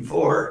 3 and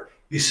 4,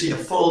 you see a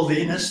full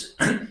Venus.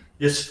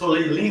 It's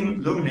fully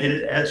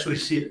illuminated as we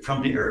see it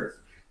from the Earth,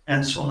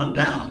 and so on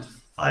down,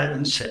 5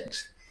 and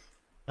 6.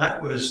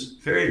 That was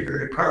very,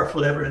 very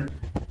powerful evidence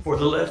for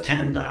the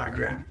left-hand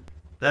diagram,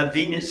 that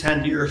Venus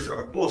and the Earth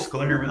are both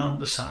going around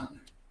the Sun.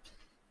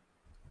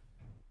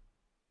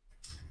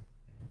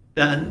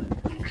 Then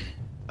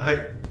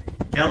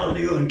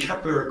Galileo and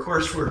Kepler, of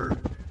course, were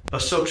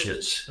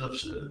associates.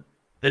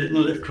 They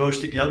didn't live close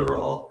together at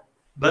all,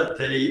 but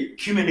they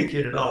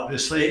communicated,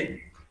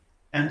 obviously.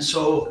 And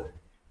so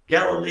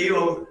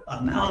Galileo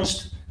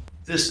announced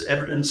this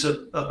evidence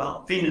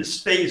about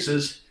Venus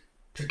phases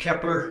to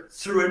Kepler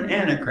through an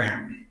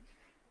anagram.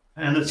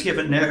 And it's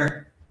given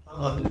there.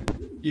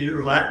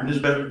 Your Latin is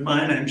better than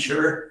mine, I'm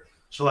sure.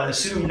 So I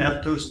assume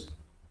that those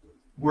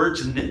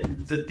words in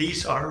it, that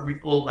these are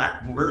real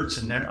Latin words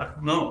in there. I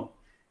don't know.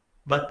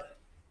 But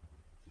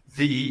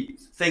the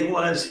thing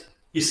was,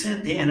 he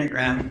sent the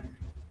anagram,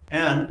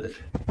 and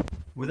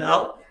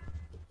without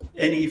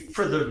any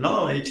further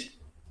knowledge,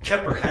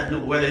 Kepler had no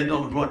way of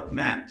knowing what it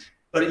meant.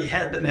 But he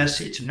had the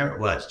message, and there it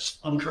was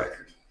on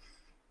record.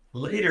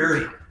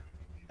 Later,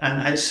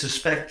 and I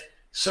suspect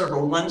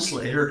several months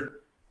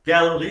later,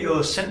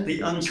 Galileo sent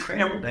the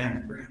unscrambled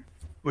anagram,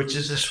 which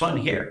is this one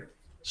here.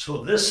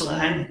 So this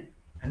line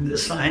and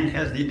this line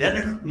has the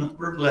identical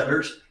number of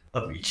letters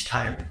of each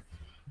type,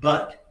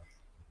 but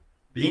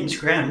being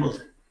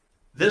scrambled,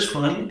 this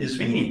one is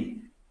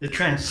meaning. It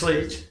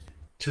translates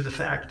to the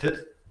fact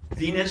that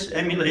Venus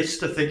emulates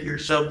the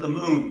figures of the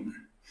moon.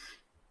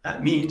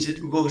 That means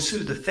it goes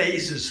through the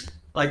phases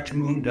like the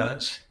moon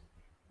does.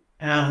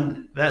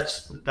 And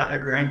that's the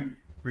diagram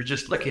we're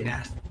just looking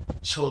at.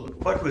 So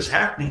what was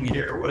happening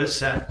here was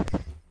that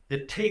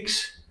it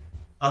takes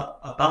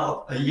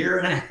about a year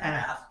and a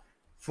half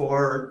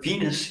for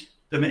Venus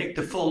to make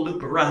the full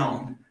loop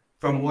around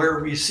from where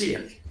we see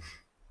it.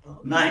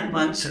 9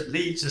 months it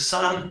leads the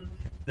Sun,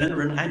 then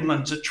for 9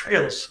 months it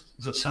trails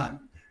the Sun.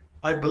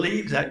 I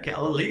believe that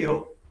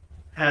Galileo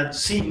had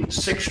seen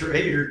 6 or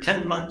 8 or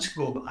 10 months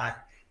go by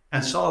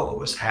and saw what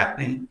was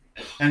happening,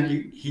 and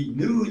he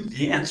knew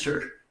the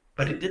answer,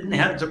 but he didn't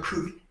have the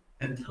proof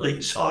until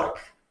he saw it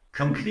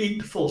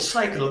complete the full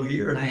cycle of a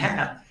year and a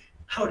half.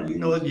 How do you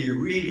know that you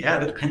really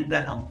have it pinned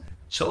down?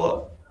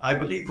 So I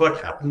believe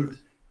what happened,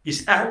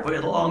 he's halfway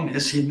along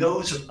this, he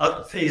knows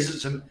about the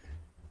phases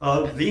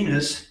of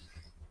Venus,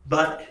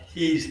 but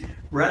he's,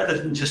 rather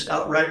than just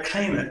outright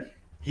claim it,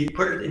 he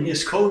put it in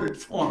his coded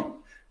form.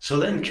 So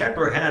then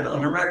Kepler had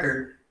on a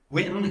record,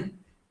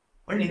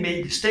 when he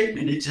made the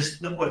statement, he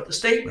just knew what the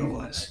statement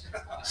was.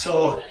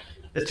 So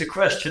it's a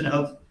question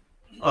of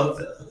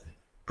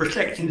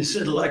protecting his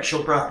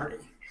intellectual property.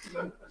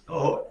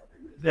 So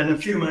then a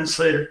few months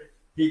later,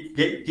 he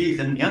gave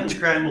them the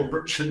unscrambled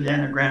version of the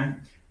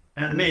anagram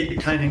and made the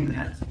claim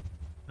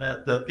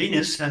that the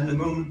Venus and the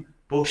moon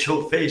both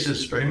show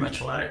phases very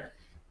much alike,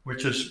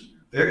 which is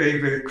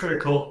very, very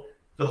critical to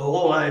the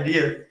whole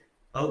idea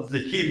of the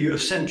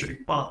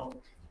heliocentric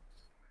model.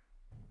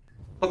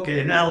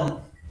 Okay,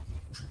 now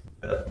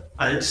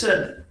I had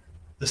said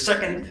the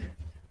second,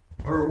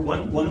 or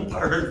one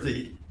part of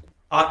the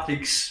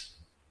optics,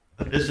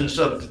 the business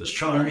of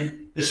astronomy,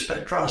 is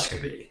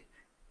spectroscopy.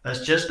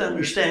 That's just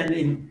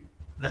understanding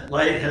that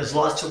light has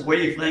lots of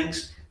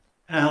wavelengths,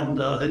 and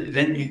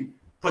then you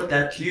put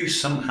that to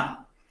use somehow.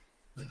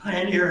 The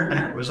pioneer in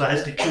that was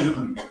Isaac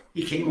Newton.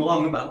 He came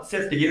along about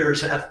 50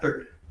 years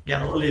after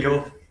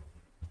Galileo.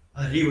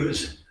 He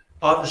was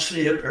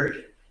obviously a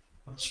very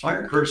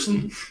smart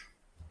person,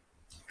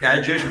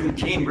 graduated from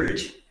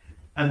Cambridge,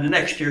 and the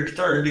next year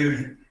started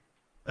doing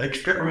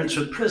experiments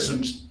with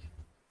prisms.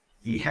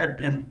 He had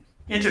been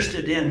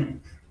interested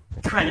in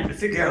trying to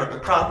figure out the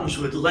problems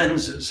with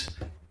lenses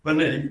when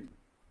they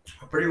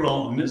are pretty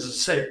wrong. As I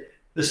say,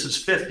 this is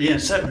 50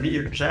 and 70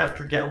 years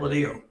after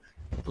Galileo.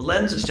 The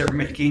lenses they're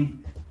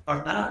making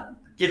are not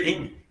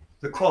giving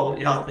the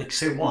quality optics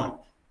they want,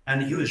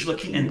 and he was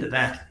looking into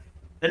that.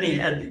 Then he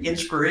had the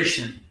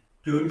inspiration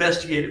to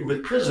investigate it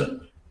with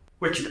prisms,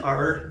 which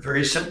are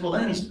very simple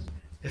lenses,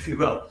 if you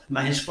will,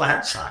 nice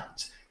flat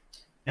sides.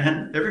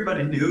 And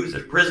everybody knew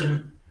that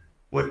prism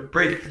would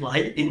break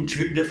light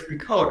into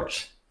different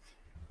colors.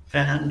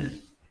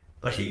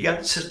 But he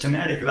got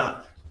systematic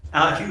about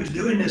how he was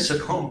doing this at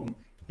home.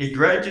 He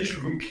graduated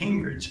from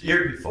Cambridge the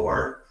year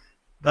before,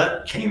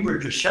 but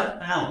Cambridge was shut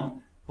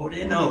down. What do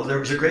you know? There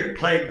was a great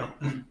plague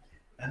on,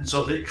 and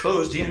so they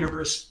closed the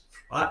university.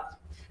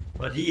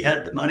 But he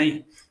had the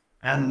money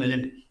and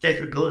the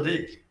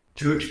capability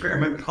to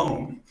experiment at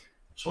home.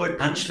 So he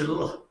punched a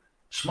little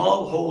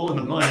small hole in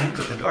the mind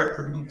of the dark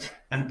room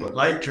and put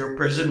light to a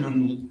prism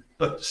and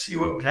looked to see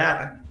what would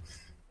happen.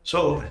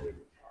 So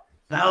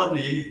now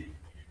the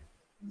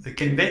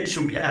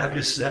convention we have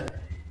is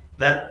that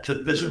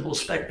the visible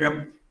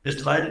spectrum is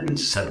divided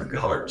into 7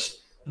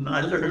 colors. And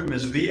I learned them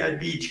as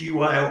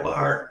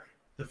VIBGYOR,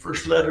 the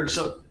first letters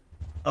of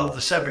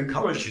the 7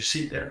 colors you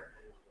see there.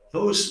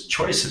 Those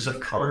choices of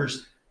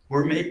colors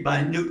were made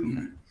by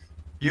Newton.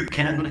 You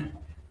can,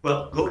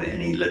 well, go to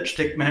any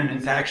lipstick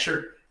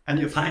manufacturer and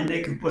you'll find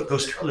they can put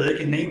those colors. They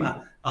can name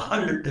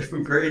 100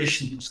 different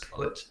variations of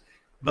colors.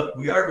 But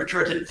we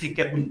arbitrarily think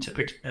of them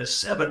typically as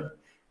 7.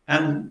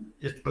 And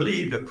it's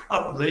believed that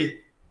probably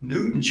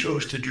Newton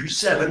chose to do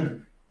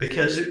 7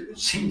 because it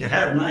seemed to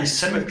have nice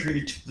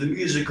symmetry to the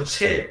musical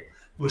scale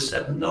with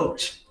 7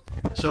 notes.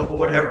 So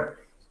whatever.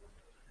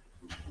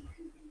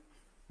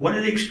 One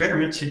of the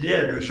experiments he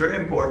did was very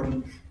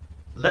important.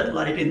 Let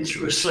light in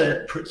through a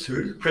slit, put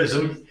through the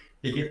prism,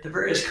 you get the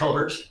various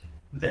colors.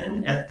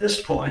 Then at this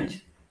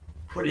point,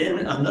 put in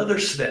another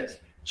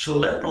slit. So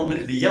let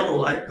only the yellow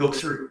light go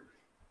through.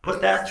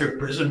 Put that through a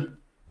prism,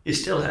 you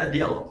still had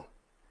yellow.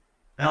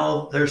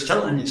 Now there's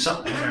telling you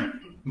something.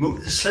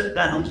 Move the slit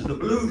down to the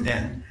blue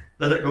then,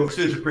 let it go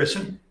through the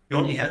prism, you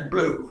only had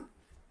blue.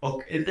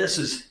 Okay, this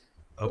is,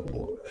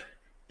 you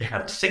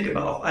have to think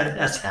about why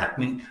that's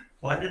happening.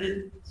 Why did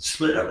it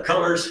split up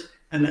colors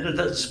and then it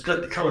doesn't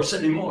split the colors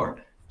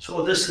anymore?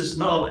 So this is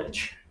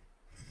knowledge.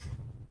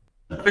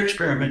 Another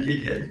experiment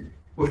he did,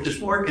 which is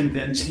more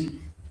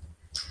convincing,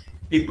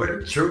 he put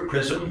it through a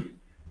prism,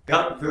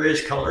 got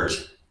various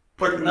colors,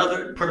 put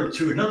it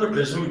through another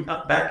prism, and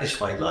got back his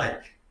white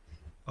light.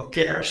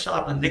 Okay, I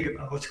stop and think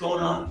about what's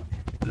going on.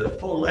 The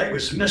whole light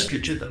was a mystery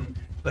to them,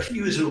 but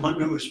he was the one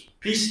who was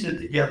piecing it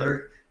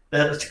together,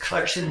 that it's a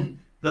collection,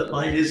 that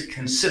light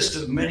consists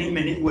of many,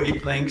 many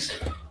wavelengths,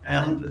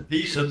 and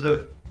these are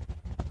the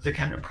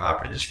kind of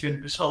properties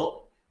can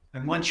result.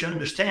 And once you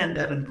understand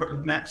that and put a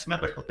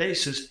mathematical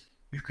basis,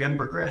 you can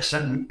progress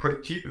and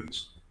put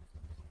use.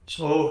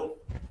 So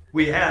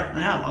we have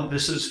now,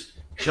 this is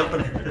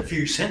jumping ahead a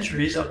few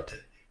centuries up to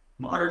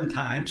modern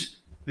times.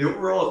 The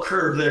overall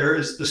curve there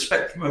is the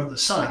spectrum of the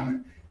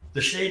sun.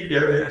 The shaded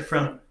area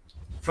from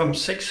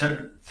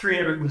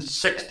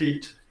 360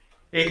 to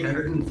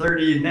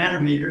 830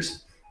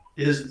 nanometers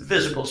is the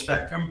visible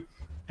spectrum,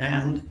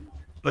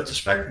 but the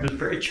spectrum is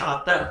very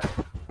chopped up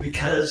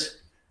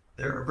because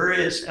there are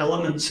various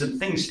elements and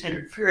things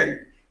interfering,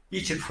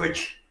 each of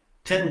which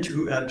tend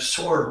to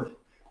absorb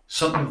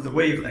some of the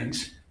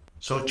wavelengths.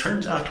 So it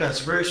turns out that's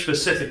very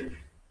specific.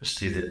 You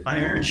see that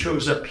iron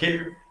shows up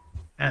here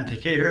and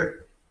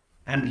here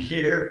and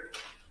here.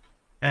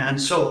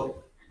 And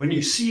so when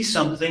you see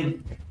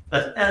something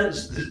that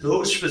has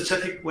those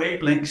specific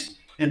wavelengths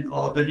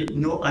involved, and you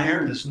know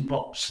iron is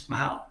involved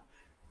somehow.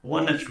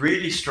 One that's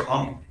really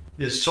strong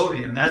is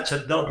sodium. That's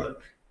a doublet.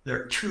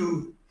 There are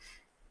 2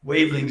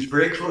 wavelengths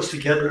very close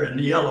together in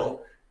the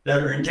yellow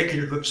that are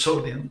indicative of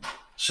sodium.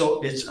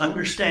 So it's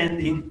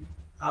understanding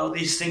how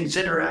these things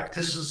interact.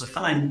 This is a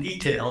fine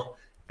detail,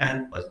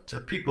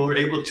 but people are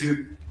able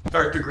to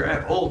start to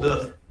grab hold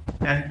of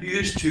and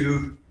use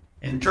to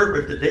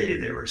interpret the data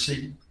they were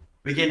seeing,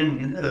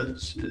 beginning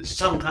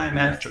sometime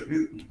after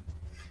Newton.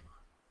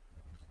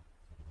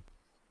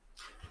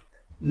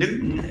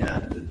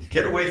 Newton,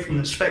 get away from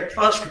the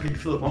spectroscopy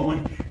for the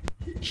moment,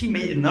 he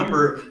made a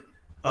number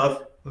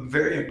of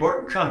very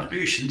important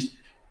contributions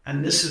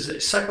And this is a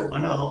second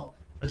one I'll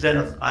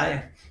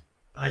identify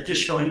by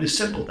just showing the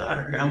simple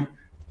diagram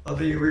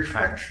of a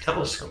refractor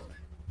telescope.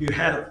 You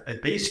have a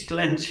basic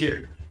lens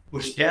here,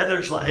 which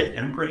gathers light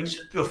and brings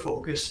it to a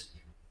focus.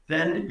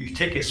 Then you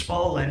take a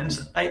small lens,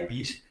 an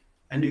eyepiece,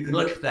 and you can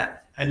look at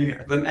that, and you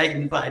have a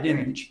magnified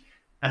image.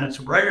 And it's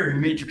a brighter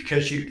image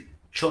because you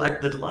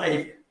collected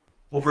light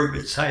over a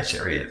good-sized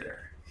area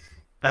there.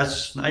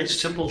 That's nice,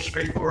 simple,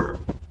 straightforward.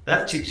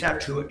 That's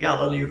exactly what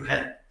Galileo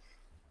had.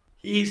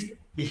 He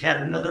had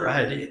another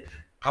idea.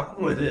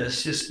 Problem with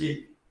this is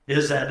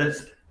that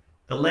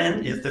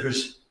if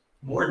there's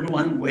more than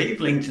one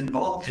wavelength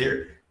involved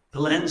here, the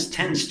lens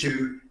tends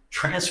to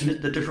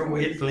transmit the different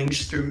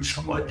wavelengths through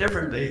somewhat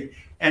differently,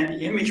 and the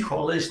image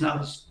quality is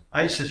not as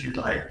nice as you'd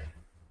like.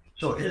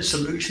 So his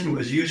solution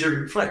was use a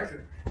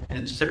reflector.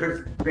 Instead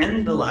of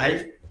bend the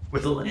light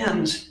with a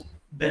lens,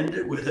 bend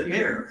it with a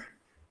mirror.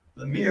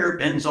 The mirror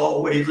bends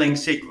all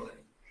wavelengths equally.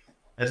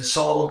 That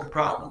solved the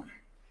problem.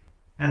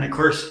 And of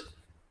course,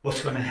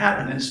 what's going to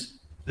happen is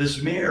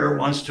this mirror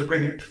wants to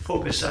bring it to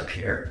focus up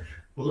here.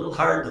 A little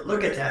hard to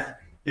look at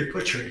that. You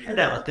put your head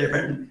out there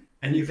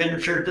and you've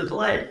interfered with the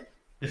light.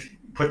 If you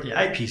put the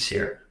eyepiece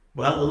here,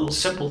 well, a little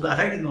simple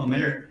diagonal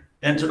mirror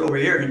bends it over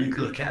here and you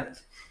can look at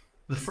it.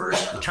 The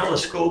first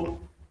telescope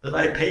that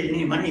I paid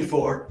any money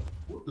for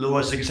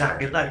was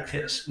exactly like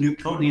this,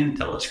 Newtonian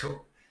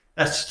telescope.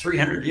 That's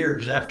 300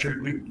 years after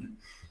Newton.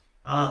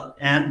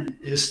 And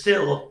is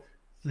still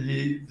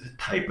the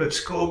type of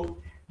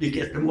scope you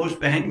get the most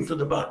bang for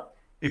the buck.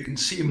 You can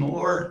see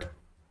more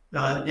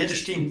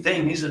interesting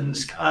things in the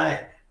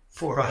sky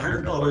for a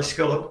 $100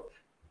 scope,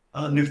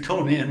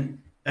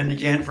 Newtonian, than you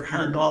can for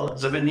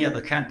 $100 of any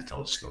other kind of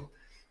telescope.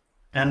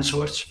 And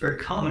so it's very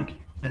common.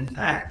 In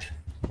fact,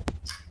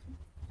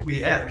 we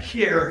have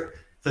here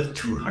the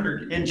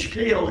 200-inch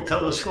scale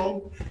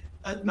telescope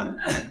at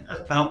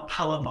Mount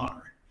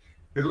Palomar.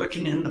 You're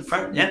looking in the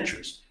front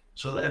entrance.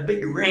 So that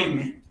big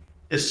ring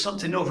is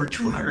something over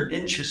 200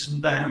 inches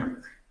in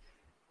diameter.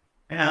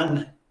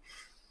 And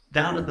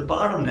down at the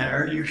bottom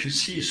there, you can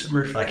see some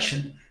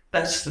reflection.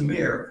 That's the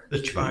mirror, the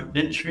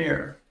 200-inch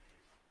mirror.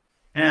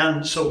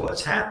 And so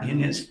what's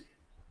happening is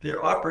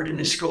they're operating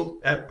a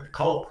scope that we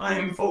call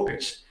prime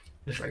focus.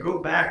 If I go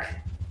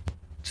back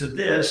to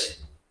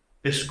this,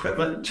 it's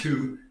equivalent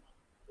to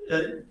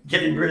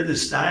getting rid of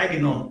this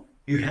diagonal.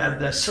 You have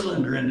that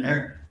cylinder in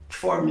there to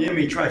form the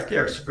image right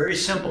there. It's very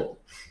simple.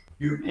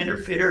 You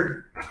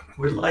interfere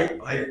with light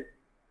by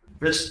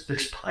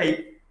this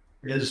pipe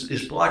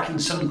is blocking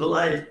some of the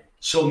light.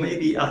 So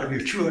maybe out of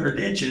your 200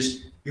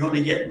 inches, you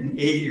only get an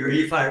 80 or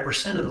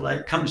 85% of the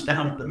light comes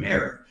down to the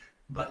mirror.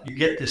 But you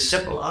get this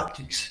simple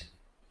optics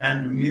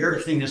and the mirror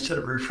thing instead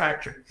of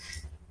refractor.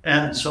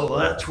 And so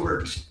that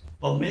works.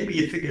 Well, maybe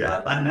you figured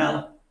out by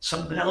now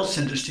something else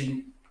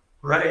interesting.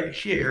 Right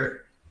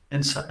here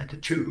inside the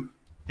tube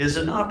is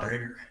an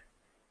operator.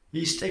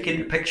 He's taking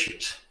the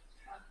pictures.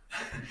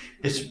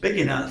 It's big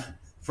enough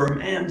for a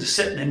man to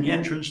sit in the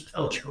entrance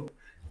telescope.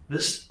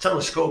 This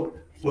telescope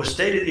was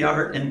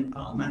state-of-the-art in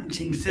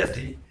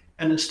 1950,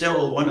 and it's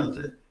still one of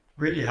the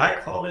really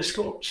high-quality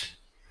scopes.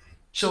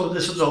 So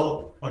this is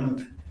all one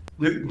of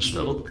Newton's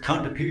little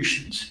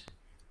contributions.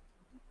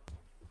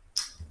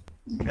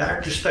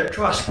 Back to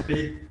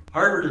spectroscopy,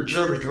 Harvard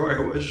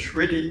Observatory was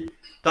really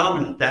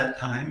dominant at that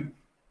time,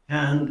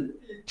 and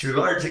to a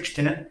large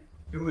extent,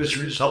 it was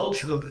a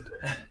result of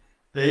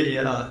they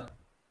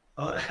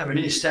having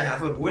a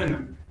staff of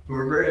women who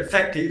were very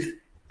effective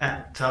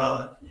at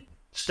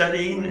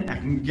studying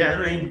and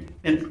gathering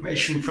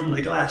information from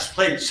the glass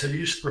plates they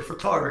used for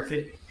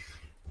photography.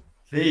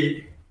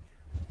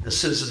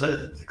 This is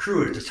the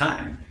crew at the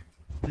time.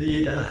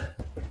 The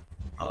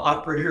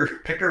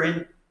operator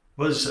Pickering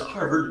was a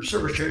Harvard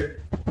Observatory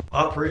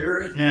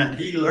operator, and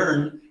he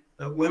learned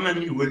that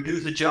women would do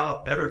the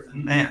job better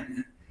than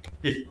men.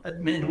 He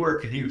had men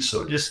work, and he was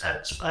so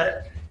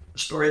dissatisfied. The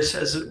story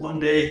says that one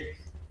day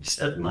he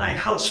said, "My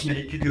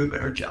housemaid could do a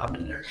better job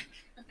than her."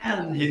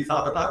 And he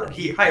thought about it.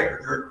 He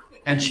hired her,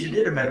 and she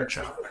did a better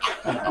job.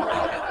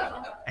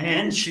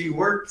 And she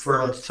worked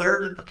for a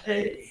third of the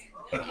pay.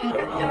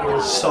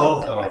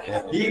 So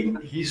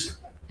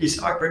he's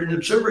operating an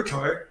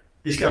observatory.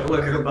 He's got to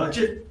look at a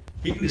budget.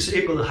 He was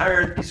able to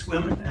hire these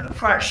women at a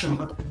fraction of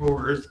what they were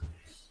worth,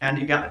 and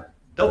he got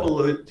double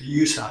the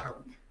use out of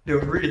them. They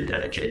were really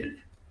dedicated.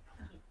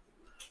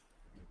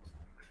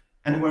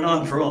 And it went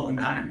on for a long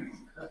time.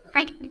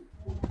 Right.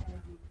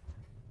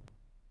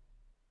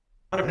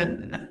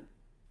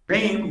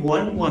 Bring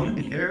one woman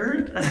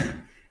here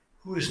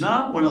who is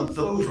not one of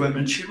those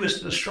women. She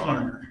was an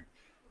astronomer.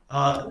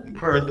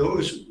 Where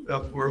those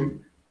were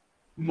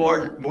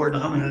more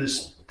dominant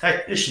as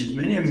technicians.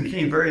 Many of them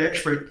became very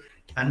expert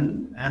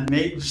and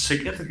made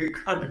significant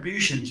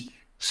contributions,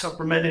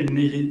 supplementing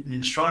the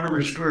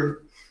astronomers who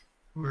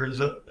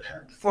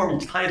had formal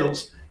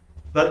titles.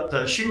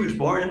 But she was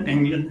born in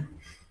England,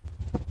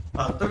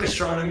 took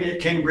astronomy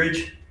at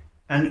Cambridge,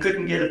 and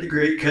couldn't get a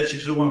degree because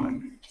she's a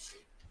woman.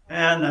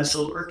 And that's a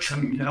little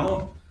irksome, you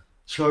know.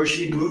 So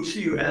she moved to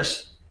the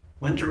U.S.,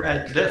 went to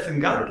Radcliffe,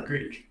 and got a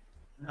degree.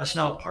 That's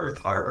now part of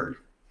Harvard.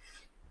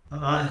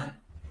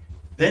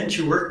 Then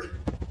she worked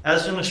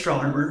as an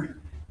astronomer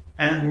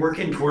and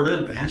working toward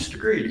an advanced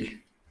degree.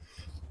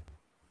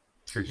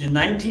 In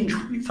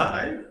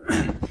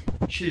 1925,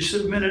 she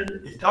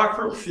submitted a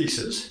doctoral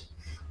thesis,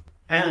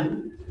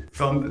 and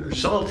from the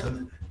result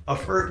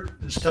of her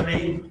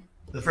studying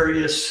the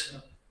various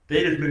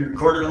data that had been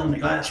recorded on the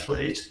glass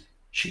plates,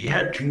 she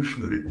had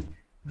concluded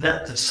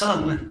that the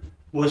sun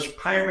was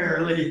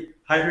primarily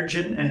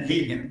hydrogen and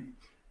helium.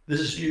 This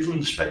is using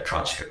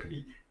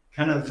spectroscopy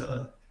kind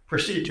of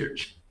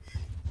procedures.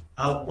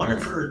 One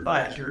of her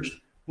advisors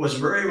was a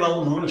very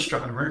well-known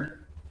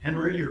astronomer,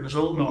 Henry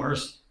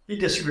Norris. He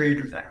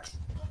disagreed with that.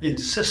 He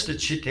insisted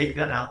she take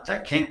that out.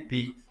 That can't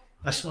be.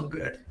 That's no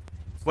good.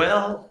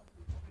 Well,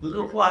 a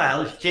little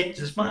while, he changed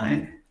his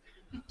mind.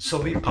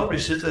 So he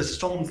published it as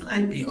Stone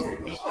Finding.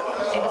 It's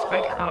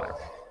quite hard.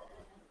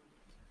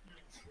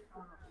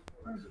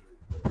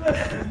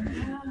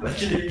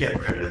 But you didn't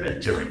get rid of it,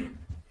 Joey.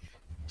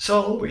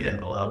 So we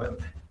have a lot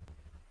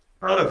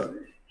of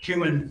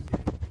human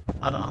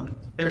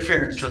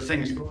interference with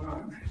things going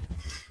on.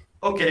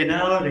 Okay,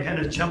 now to kind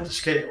of jump the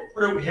scale.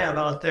 What do we have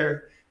out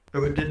there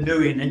that we've been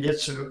doing and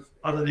get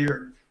out of the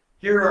Earth?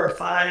 Here are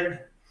 5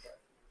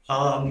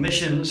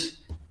 missions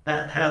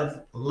that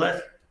have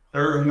left,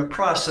 they're in the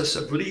process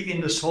of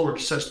leaving the solar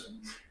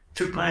system.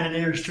 2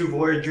 Pioneers, 2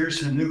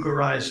 Voyagers, and New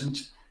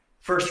Horizons.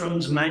 First one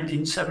was in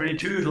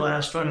 1972, the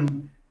last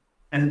one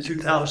in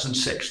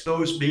 2006,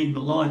 those being the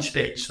launch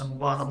dates on the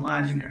bottom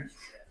line here.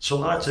 So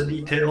lots of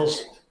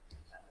details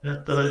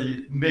that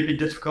may be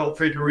difficult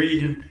for you to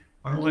read and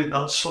are only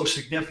about so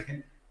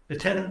significant.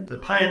 The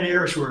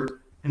Pioneers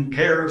were in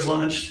pairs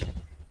launched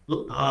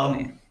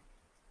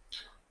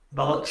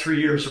about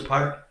 3 years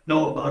apart,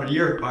 no, about a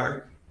year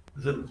apart.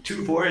 The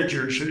 2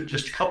 Voyagers are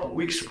just a couple of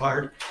weeks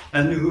apart,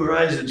 and New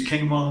Horizons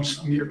came on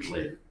some years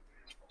later.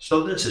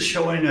 So this is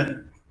showing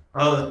a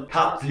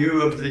top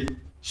view of the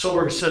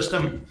solar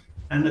system,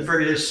 and the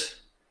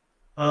various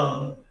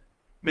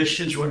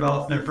missions went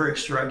off in their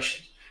various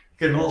directions.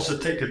 You can also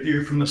take a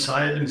view from the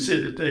side and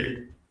see that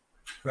they,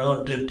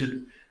 relative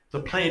to the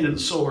plane of the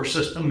solar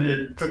system,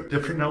 they took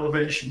different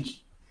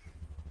elevations.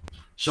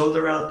 So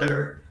they're out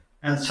there,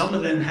 and some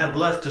of them have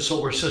left the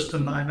solar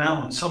system by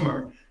now, and some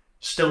are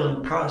still in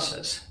the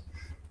process.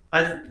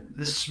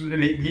 This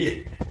may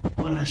be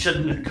one I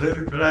shouldn't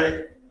include, but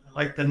I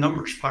like the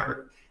numbers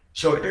part.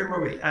 So here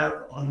what we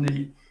have on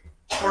the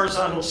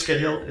horizontal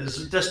scale is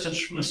the distance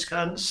from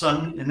the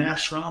sun in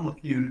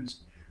astronomical units.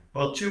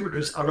 Well,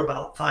 Jupiter's out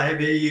about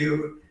 5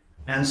 AU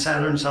and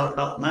Saturn's out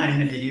about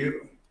 9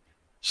 AU.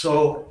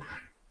 So,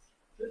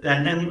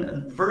 and then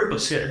the vertical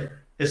scale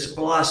is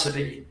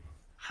velocity,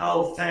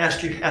 how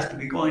fast you have to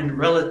be going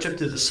relative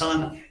to the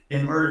sun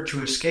in order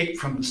to escape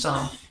from the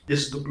sun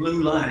is the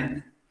blue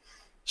line.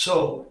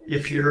 So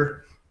if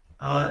you're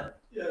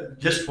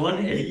just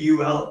 1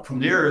 AU out from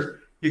the Earth,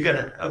 you got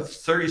to have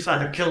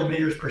 35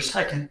 kilometers per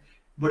second.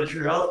 But if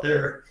you're out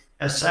there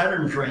at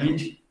Saturn's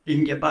range, you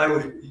can get by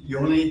with, you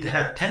only need to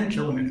have 10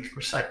 kilometers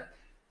per second.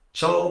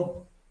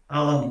 So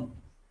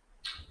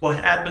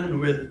what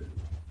happened with,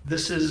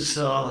 this is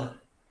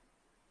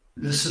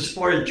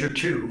Voyager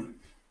 2.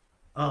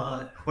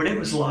 When it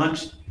was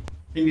launched,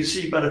 you can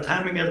see by the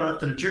time it got out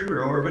to the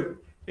Jupiter orbit,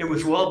 it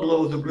was well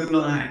below the blue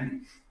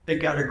line.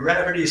 It got a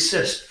gravity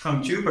assist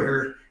from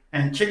Jupiter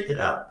and kicked it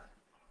up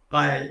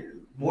by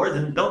more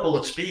than double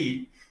its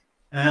speed.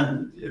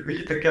 And it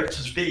really picked up its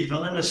speed.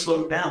 Well, then it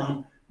slowed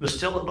down, but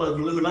still above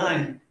the blue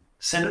line.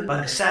 Sent it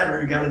by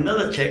Saturn and got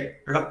another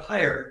kick, or up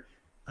higher.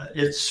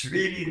 It's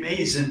really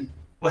amazing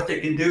what they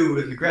can do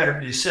with the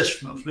gravity assist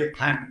from those big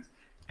planets.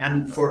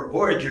 And for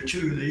Voyager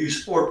 2, they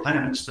used 4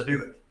 planets to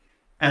do it.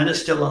 And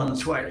it's still on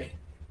its way.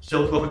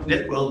 Still going,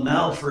 it will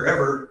now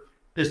forever.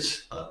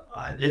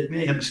 It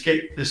may have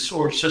escaped this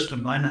solar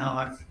system by now.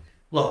 I've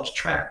lost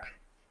track.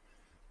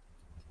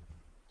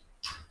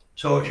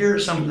 So here are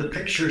some of the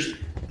pictures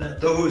that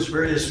those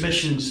various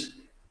missions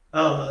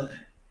have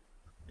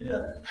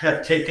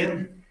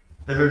taken.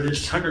 There are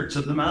just hundreds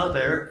of them out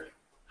there,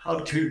 how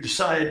to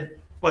decide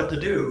what to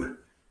do.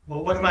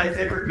 Well, one of my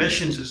favorite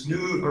missions is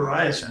New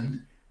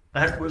Horizon.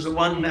 That was the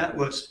one that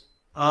was,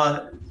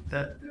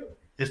 that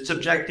its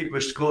objective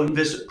was to go and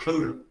visit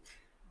Pluto.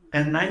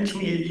 In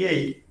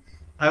 1988,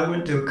 I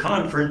went to a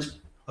conference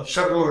of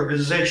several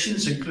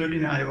organizations,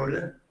 including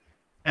IOTA,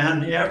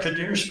 and the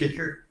after-dinner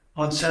speaker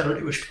on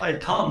Saturday was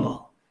Clyde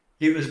Tombaugh.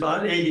 He was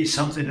about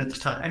 80-something at the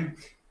time.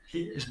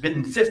 It's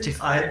been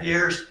 55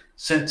 years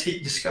since he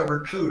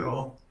discovered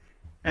Pluto,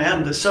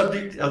 and the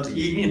subject of the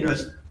evening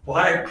was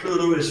why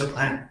Pluto is a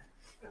planet.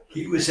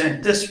 He was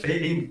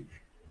anticipating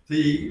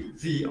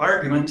the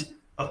argument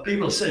of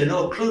people saying,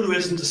 no, Pluto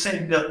isn't the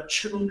same, that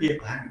shouldn't be a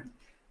planet.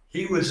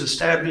 He was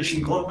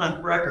establishing, going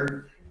on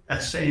record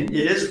as saying,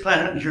 it is a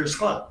planet, and here's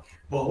what.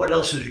 Well, what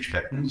else is he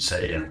expecting to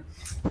say?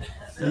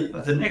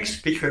 The next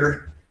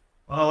speaker,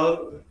 a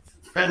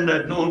friend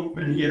I've known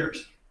for many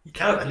years, he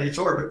calculates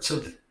orbits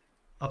of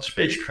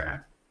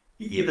spacecraft.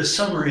 He gave a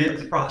summary of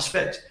the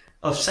prospects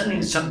of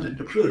sending something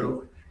to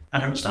Pluto.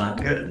 and it was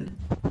not good.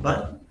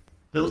 But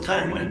little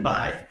time went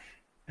by,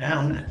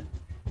 and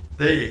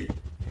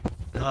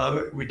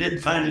we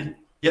did finally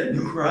get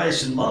New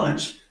Horizons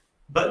launched.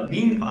 But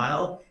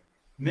meanwhile,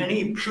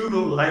 many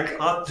Pluto-like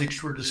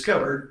objects were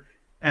discovered,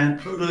 and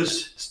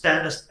Pluto's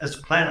status as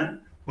a planet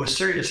was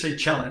seriously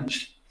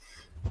challenged.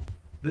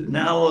 But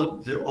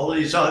now all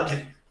these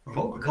objects are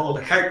what we call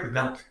the Kuiper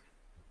Belt.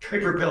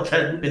 Kuiper Belt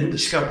hadn't been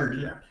discovered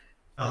yet.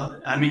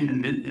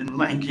 In the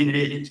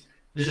 1980s,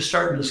 they just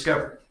started to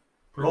discover.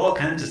 But all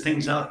kinds of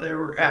things out there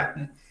were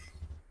happening.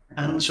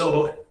 And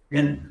so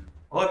in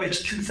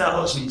August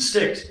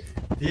 2006,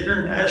 the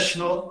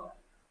International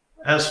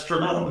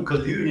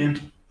Astronomical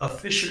Union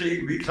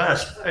officially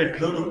reclassified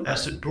Pluto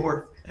as a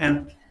dwarf.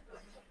 And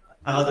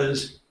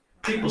there's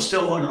people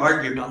still want to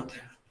argue about that.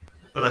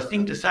 But I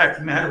think the fact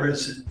of the matter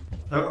is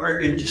they're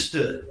arguing just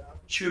to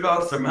shoot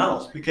off their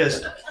mouths,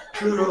 because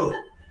Pluto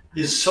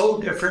is so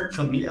different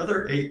from the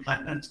other 8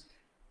 planets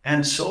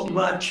and so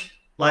much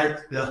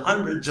like the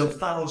hundreds of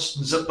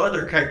thousands of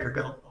other Kuiper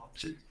Belt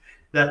objects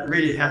that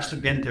really has to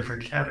be in a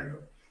different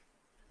category.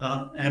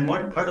 And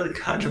one part of the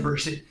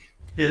controversy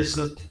is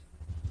that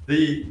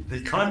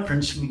the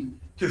conference in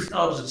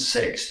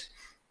 2006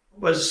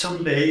 was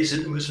some days,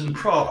 it was in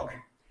Prague.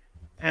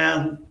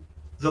 And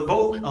the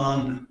vote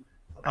on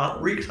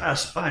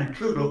reclassifying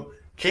Pluto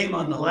came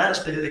on the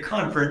last day of the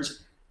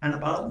conference, and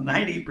about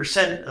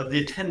 90% of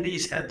the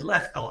attendees had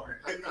left already.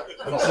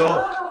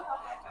 So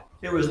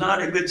it was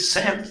not a good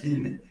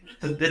sampling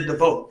that did the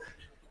vote.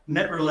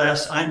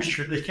 Nevertheless, I'm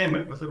sure they came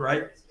up with the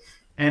right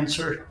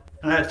answer.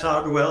 And I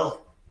thought,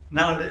 well,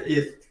 now that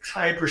if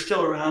Clyde were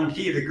still around,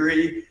 he'd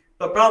agree,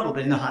 but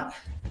probably not.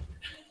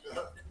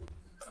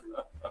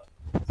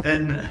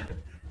 Then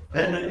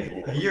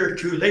a year or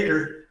two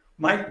later,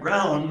 Mike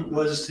Brown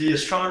was the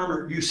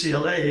astronomer at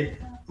UCLA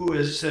who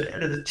was the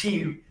head of the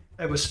team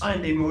that was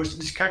finding most of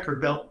these Kuiper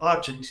Belt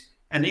objects,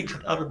 and he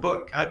put out a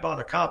book. I bought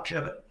a copy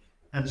of it,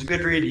 and it's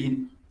good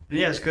reading, and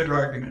he has good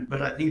argument,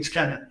 but I think it's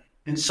kind of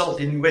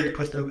insulting way to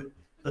put the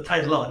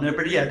title on there,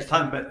 but he had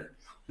fun with it.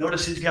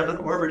 Notice he's got an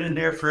orbit in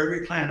there for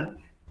every planet,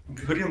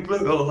 including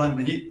Pluto,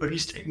 but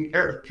he's taking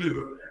care of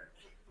Pluto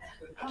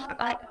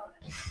there.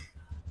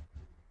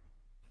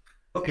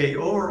 Okay,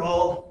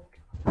 overall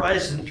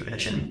Horizons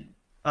mission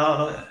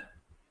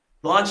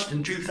launched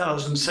in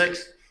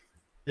 2006.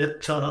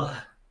 It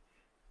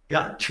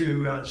got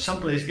to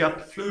someplace, got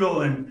to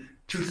Pluto in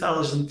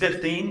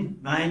 2015,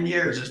 9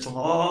 years. It's a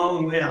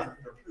long way out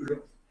for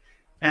Pluto.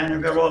 And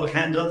we've got all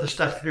kinds of other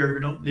stuff here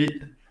we don't need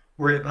to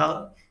worry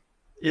about.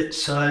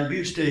 It's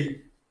used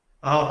a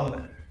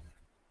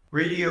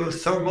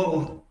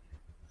radiothermal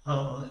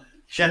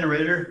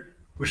generator,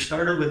 which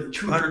started with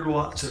 200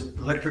 watts of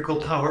electrical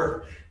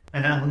power,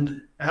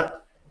 and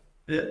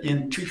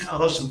in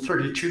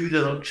 2032,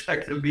 they'll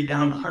expect it to be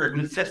down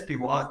 150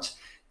 watts,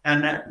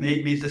 and that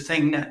may be the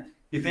thing that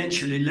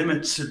eventually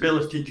limits the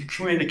ability to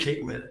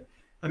communicate with it.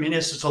 I mean,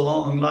 this is a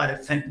long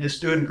life thing. It's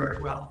doing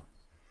very well.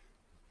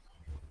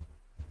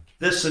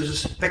 This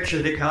is a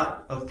picture they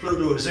got of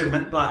Pluto as it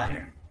went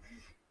by.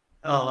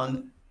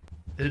 It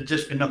had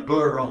just been a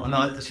blur on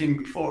it, the seen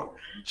before.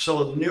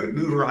 So the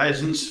New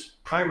Horizons,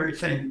 primary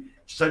thing,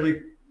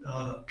 study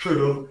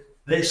Pluto.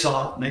 They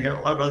saw it, and they got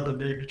a lot of other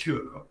data too,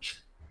 of course.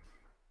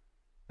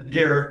 And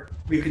here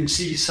we can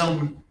see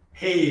some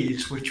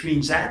haze, which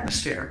means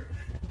atmosphere.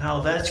 Now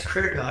that's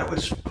critical. That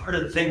was part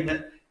of the thing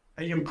that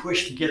I even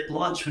pushed to get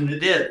launched when it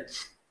did.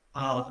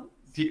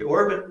 The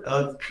orbit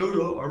of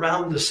Pluto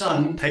around the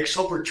sun takes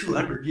over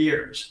 200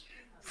 years.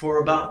 For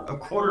about a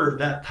quarter of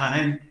that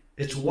time,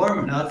 it's warm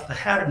enough to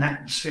have an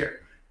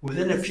atmosphere.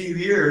 Within a few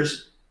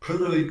years,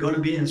 Pluto is going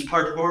to be in its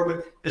part of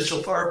orbit. It's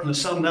so far from the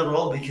sun that it'll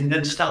all be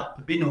condensed out.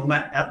 There'll be no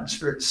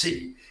atmosphere to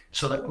see.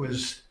 So that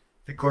was,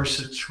 of course,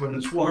 it's when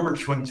it's warmer,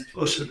 it's when it's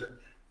closer to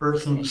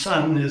Earth and the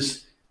sun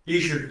is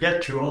easier to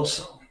get to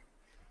also.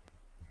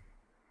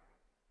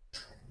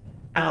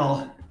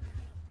 Now,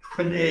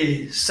 when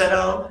they set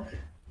out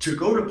to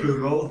go to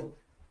Pluto,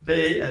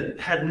 they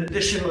had an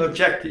additional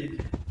objective.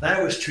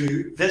 That was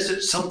to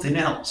visit something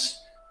else,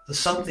 the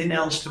something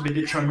else to be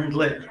determined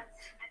later.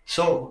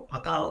 So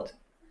about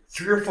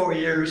 3 or 4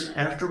 years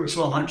after it was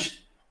launched,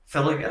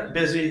 fellow got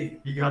busy,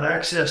 he got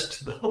access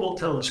to the Hubble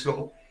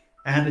telescope,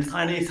 and he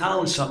finally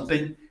found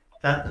something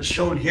that is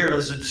shown here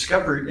as a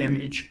discovery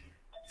image.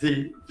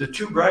 The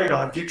 2 bright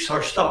objects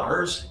are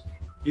stars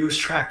he was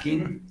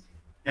tracking,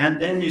 and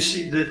then you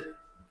see that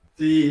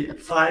the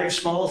 5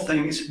 small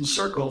things in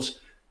circles,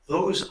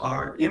 those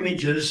are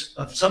images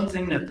of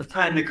something at the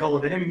time they call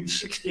it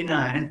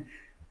M69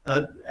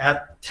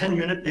 at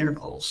 10-minute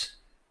intervals.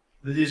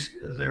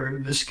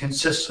 This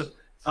consists of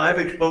 5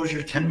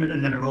 exposure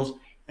 10-minute intervals,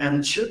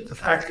 and the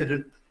fact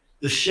that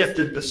the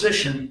shifted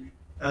position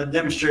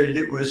demonstrated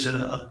it was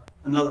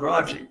another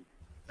object.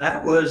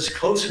 That was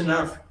close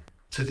enough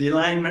to the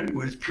alignment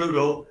with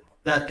Pluto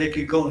that they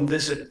could go and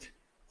visit it.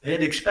 They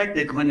had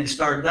expected when they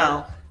started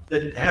out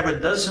that it'd have a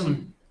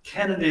dozen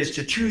candidates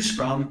to choose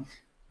from,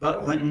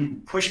 but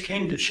when push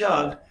came to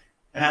shove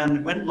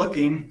and went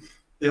looking,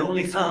 they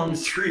only found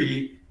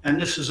 3 and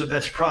this is the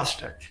best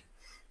prospect.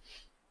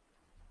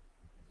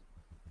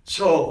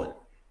 So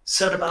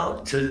set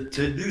about to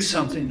do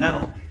something.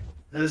 Now,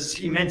 as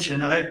he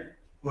mentioned, I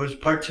was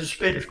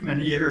participated for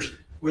many years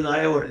with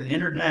IOTA, the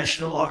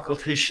International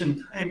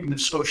Occultation Timing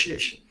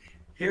Association.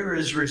 Here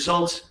is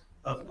results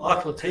of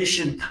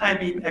occultation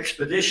timing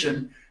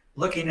expedition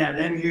looking at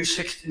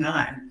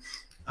MU-69.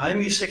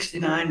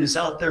 MU-69 is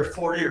out there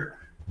 40 or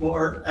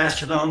more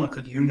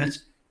astronomical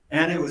units,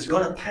 and it was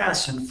going to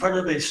pass in front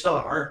of a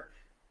star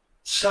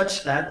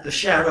such that the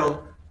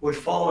shadow would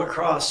fall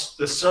across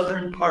the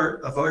southern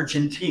part of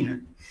Argentina.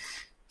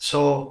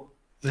 So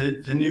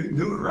the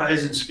New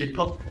Horizons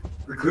people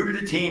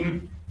recruited a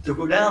team to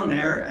go down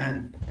there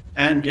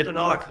and get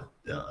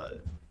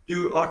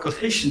do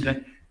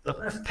occultation. The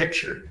left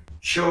picture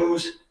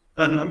shows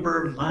a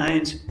number of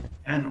lines,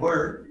 and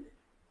where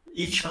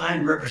each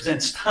line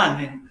represents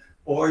time,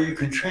 or you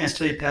can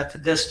translate that to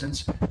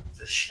distance.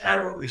 The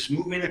shadow is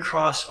moving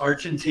across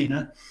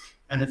Argentina,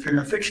 and if you're in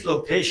a fixed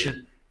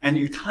location and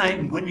you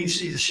time when you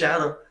see the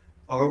shadow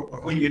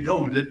or when you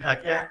don't,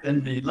 that gap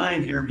in the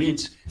line here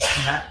means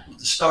that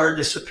the star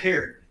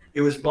disappeared.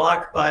 It was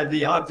blocked by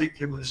the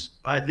object, it was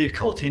by the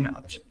occulting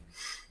object.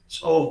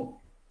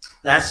 So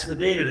that's the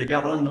data they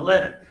got on the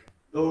lead.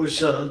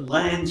 Those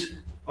lines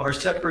are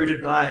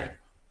separated by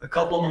a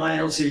couple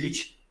miles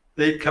each.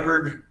 They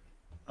covered,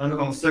 I don't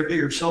know, 30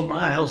 or so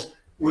miles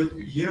with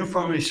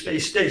uniformly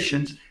spaced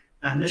stations.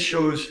 And this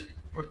shows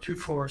 2,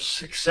 4,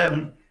 6,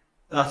 7.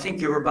 I think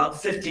there were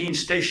about 15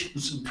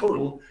 stations in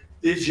total.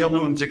 These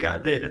yellow ones that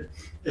got data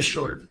is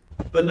short.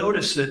 But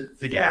notice that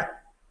the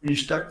gap, when you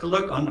start to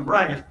look on the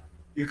right,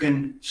 you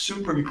can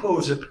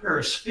superimpose a pair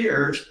of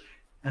spheres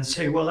and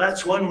say, well,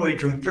 that's one way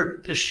to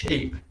interpret this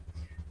shape.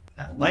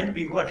 That might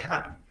be what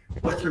happened.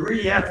 What they're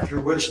really after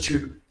was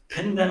to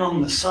pin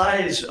down the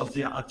size of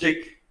the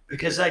object,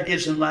 because that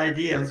gives them an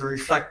idea of the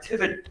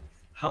reflectivity.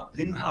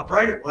 They knew how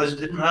bright it was,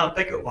 didn't know how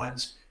big it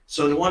was.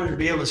 So they wanted to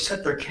be able to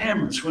set their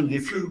cameras when they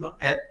flew by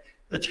it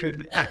that could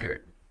be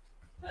accurate.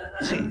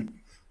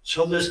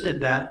 So this did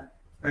that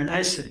very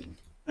nicely.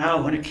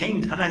 Now, when it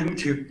came time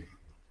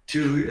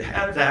to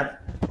have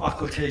that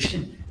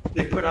occultation,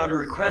 they put out a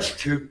request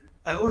to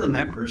IOTA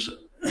members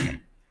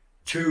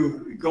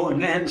to go and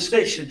man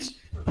stations.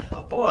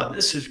 Oh, boy,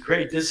 this is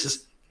great. This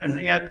is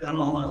something I've done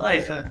all my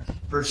life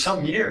for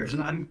some years,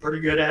 and I'm pretty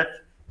good at it.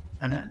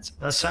 And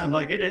that sounds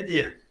like a good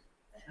idea.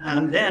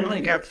 And then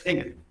I got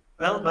thinking,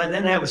 well, by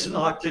then I was an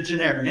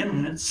octogenarian,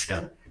 and it's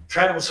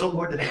traveled so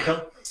more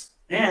to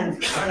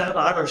and found out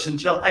I was in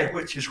July,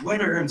 which is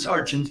winter in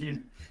Argentina.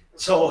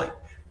 So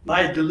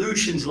my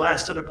delusions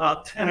lasted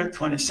about 10 or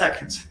 20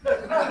 seconds.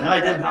 And I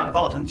did not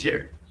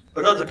volunteer,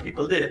 but other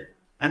people did.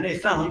 And they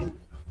found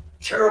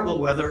terrible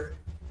weather.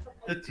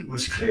 It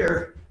was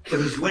clear. It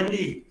was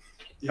windy.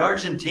 The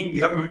Argentine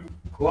government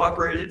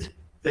cooperated.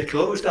 They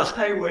closed a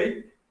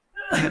highway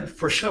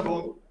for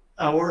several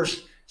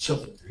hours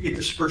so they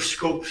dispersed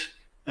scopes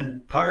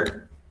and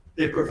part.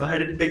 They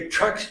provided big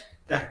trucks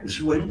that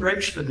was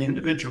windbreaks for the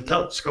individual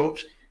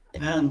telescopes.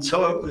 And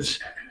so it was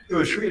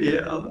really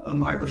a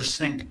marvelous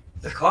thing.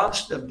 The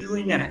cost of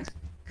doing that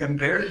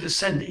compared to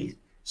sending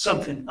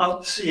something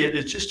out to see it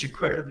is just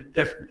incredibly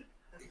different.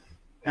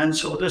 And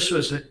so this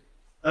was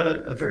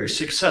a very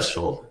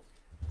successful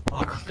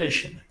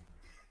occultation.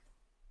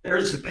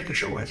 There's the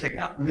picture where they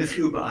got when they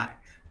flew by.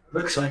 It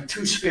looks like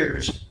two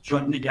spheres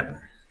joined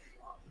together.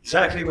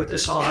 Exactly what they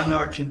saw in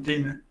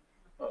Argentina.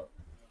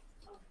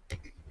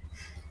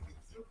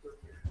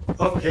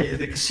 Okay,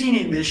 the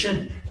Cassini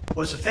mission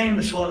was a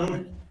famous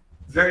one,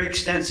 very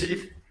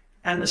extensive,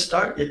 and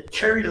it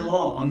carried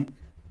along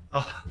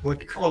what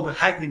they call the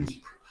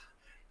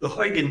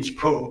Huygens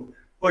probe.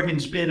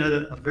 Huygens being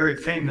a very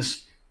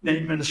famous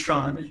name in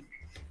astronomy.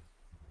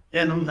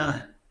 And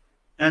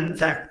in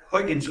fact,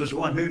 Huygens was the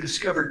one who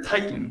discovered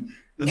Titan,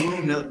 the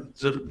moon,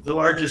 the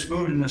largest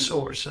moon in the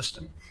solar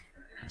system.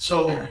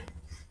 So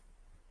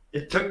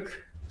it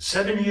took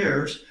 7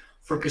 years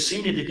for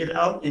Cassini to get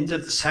out into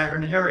the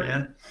Saturn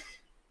area.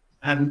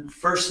 And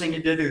first thing he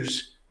did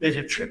is made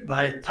a trip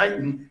by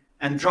Titan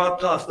and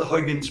dropped off the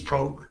Huygens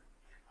probe.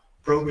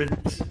 Probe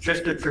had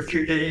drifted for a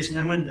few days and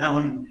then went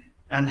down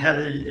and had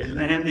a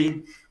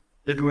landing.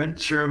 It went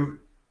through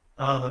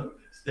the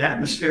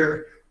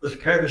atmosphere with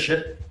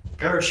a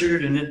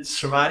parachute, and it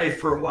survived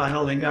for a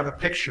while and got a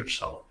picture.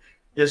 So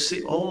it's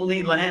the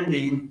only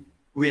landing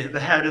we have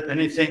had of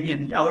anything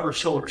in our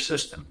solar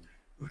system.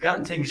 We've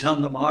gotten things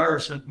on the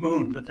Mars and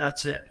Moon, but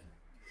that's it.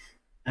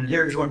 And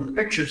here's one of the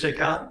pictures they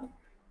got.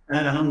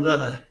 And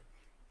the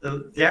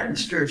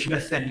atmosphere is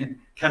methane,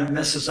 kind of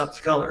messes up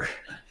the color.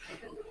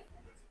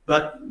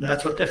 But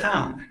that's what they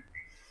found.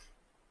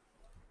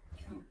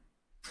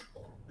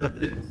 But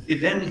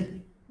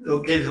then,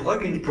 okay, the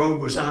Huygens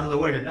probe was out of the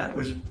way. That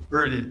was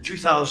early in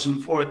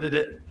 2004 that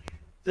it.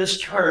 This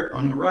chart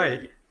on the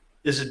right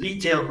is a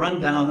detailed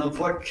rundown of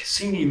what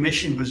Cassini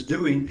mission was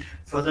doing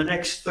for the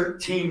next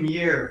 13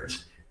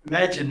 years.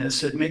 Imagine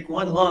this, they'd make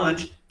one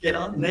launch, get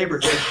out in the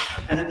neighborhood,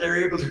 and then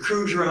they're able to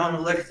cruise around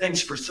and look at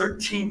things for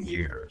 13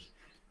 years.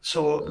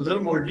 So a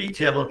little more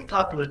detail at the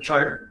top of the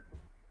chart.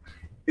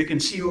 You can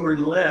see over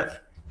on the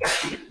left,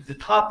 the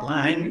top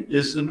line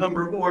is the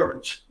number of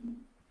orbits.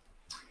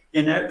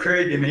 In that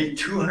period, they made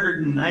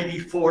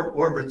 294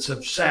 orbits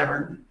of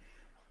Saturn.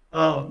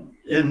 And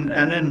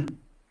then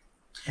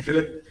if you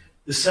look at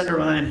the center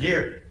line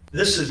here,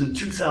 this is in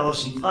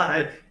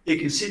 2005. You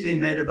can see they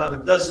made about a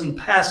dozen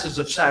passes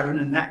of Saturn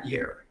in that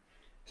year.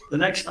 The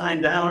next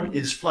line down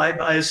is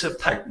flybys of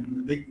Titan,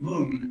 the big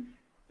moon.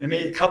 They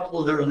made a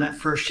couple there in that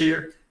first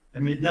year. They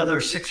made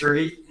another 6 or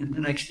 8 in the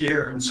next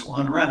year, and so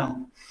on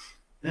around.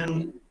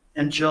 And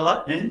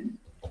Enceladus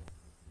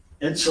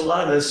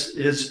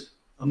is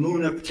a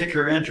moon of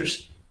particular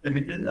interest. They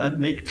made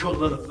a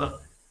total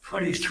of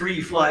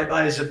 23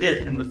 flybys a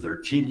bit in the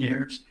 13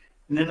 years.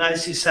 And then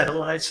icy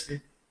satellites,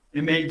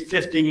 they made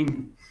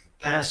 15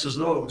 passes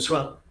those.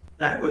 Well,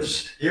 that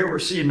was, here we're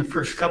seeing the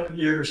first couple of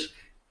years.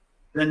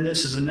 Then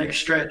this is the next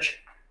stretch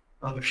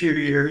of a few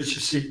years. You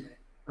see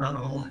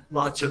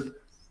lots of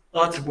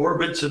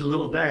orbits of the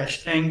little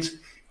dash things,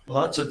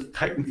 lots of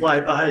Titan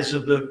flybys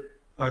of the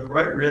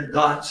bright red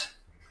dots,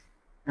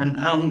 and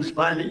down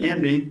by the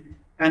ending.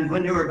 And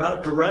when they were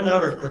about to run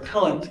out of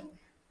propellant,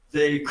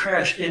 they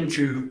crashed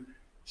into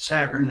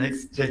Saturn.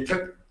 They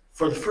took,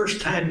 for the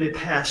first time, they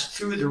passed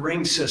through the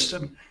ring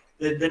system.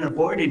 They'd been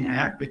avoiding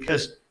that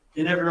because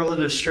you never know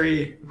whether a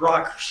stray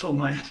rock or so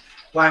might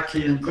whack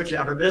you and put you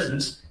out of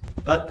business.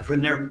 But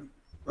when they're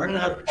running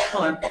out of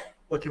propellant,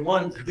 what they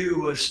wanted to do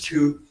was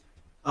to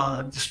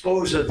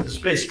dispose of the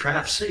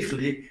spacecraft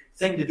safely. The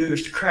thing to do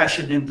is to crash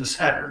it into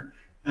Saturn.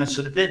 And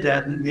so they did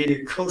that and made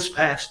a close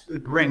pass through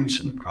the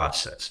rings in the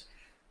process.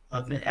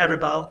 They had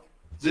about,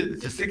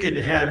 the figure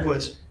they had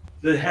was,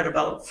 they had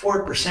about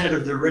 4%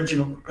 of the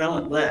original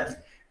propellant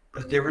left,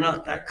 but they were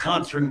not that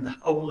confident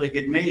how well they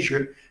could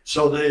measure it,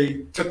 so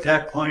they took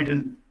that point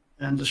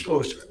and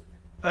disposed of it.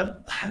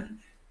 But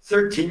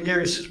 13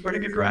 years is a pretty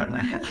good run.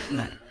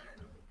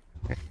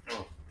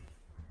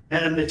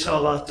 And they saw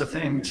lots of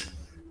things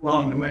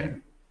along the way.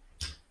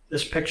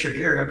 This picture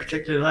here I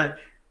particularly like.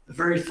 The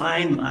very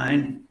fine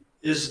line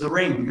is the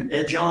ring,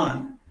 edge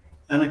on.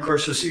 And of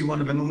course, you see one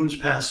of the moons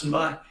passing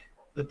by.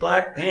 The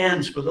black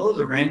bands below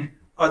the ring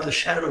are the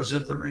shadows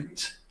of the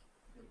rings.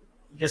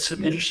 You get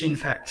some interesting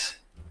facts.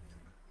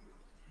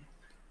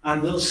 I'm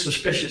a little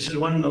suspicious that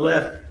one on the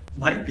left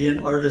might be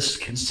an artist's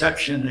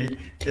conception.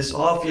 It's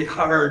awfully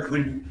hard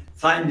when you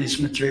find this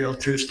material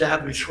to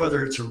establish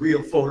whether it's a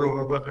real photo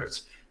or whether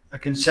it's a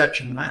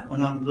conception. That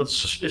one I'm a little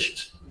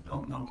suspicious. I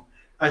don't know.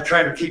 I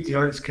try to keep the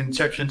artist's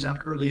conceptions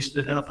out, or at least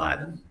identify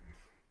them.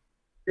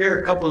 Here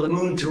are a couple of the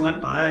moons who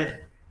went by,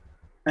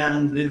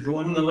 and the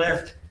one on the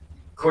left,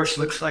 of course,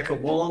 looks like a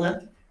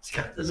walnut. It's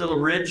got this little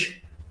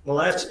ridge. Well,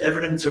 that's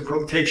evidence of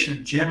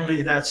rotation.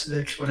 Generally, that's the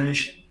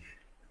explanation.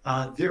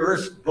 The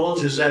Earth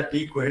bulges at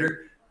the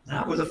equator,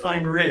 not with a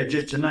fine ridge.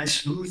 It's a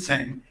nice smooth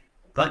thing.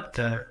 But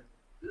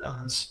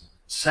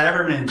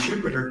Saturn and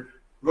Jupiter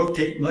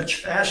rotate much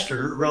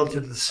faster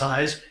relative to the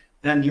size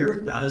than the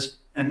Earth does,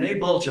 and they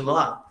bulge a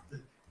lot.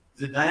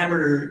 The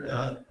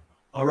diameter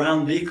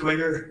around the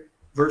equator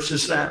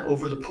versus that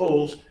over the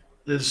poles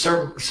is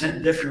several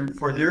percent different.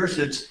 For the Earth,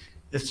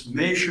 it's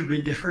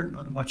measurably different,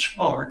 but much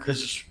smaller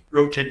because it's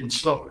rotating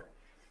slower.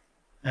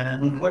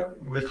 And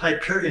what with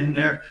Hyperion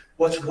there,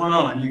 what's going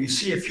on? You can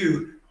see a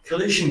few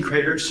collision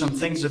craters, some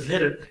things have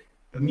hit it,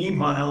 but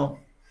meanwhile,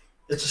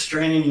 it's a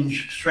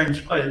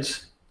strange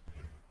place.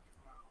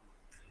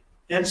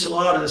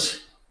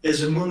 Enceladus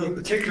is a moon of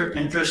particular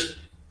interest.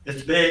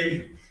 It's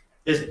big.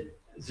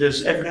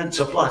 There's evidence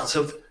of lots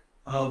of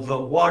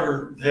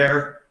water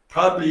there,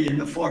 probably in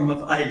the form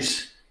of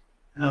ice.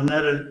 And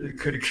that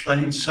could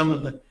explain some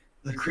of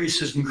the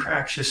creases and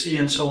cracks you see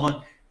and so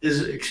on,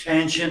 is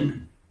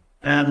expansion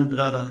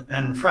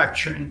and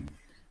fracturing.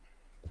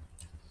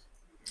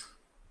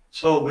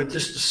 So, but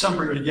just to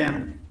summary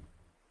again,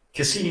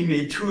 Cassini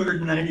made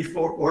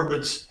 294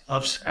 orbits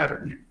of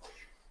Saturn,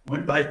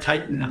 went by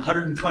Titan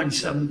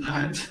 127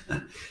 times,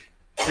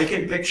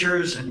 taking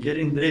pictures and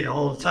getting data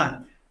all the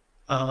time.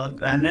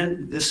 And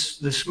then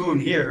this moon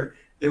here,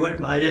 they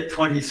went by it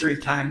 23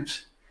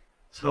 times.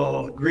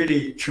 So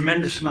really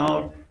tremendous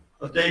amount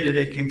of data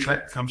they can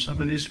track from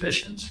some of these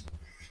missions.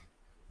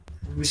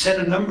 We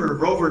sent a number of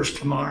rovers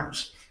to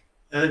Mars.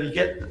 You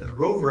get the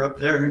rover up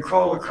there and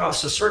crawl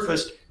across the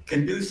surface,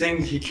 can do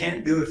things you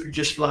can't do if you're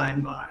just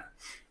flying by.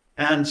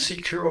 And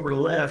see here over the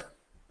left,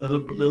 the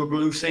little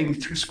blue thing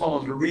too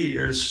small to read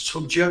is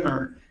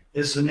Sojourner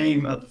is the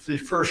name of the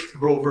first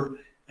rover,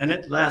 and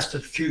it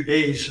lasted a few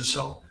days or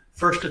so.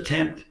 First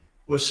attempt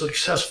was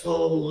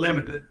successful,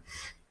 limited.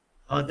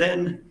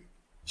 Then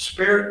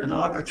Spirit and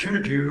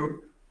Opportunity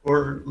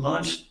were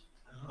launched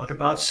at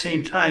about the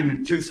same time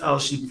in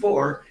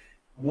 2004.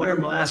 One of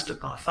them lasted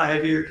about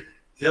 5 years,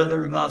 the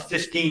other about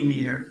 15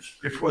 years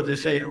before they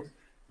failed.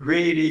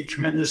 Really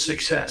tremendous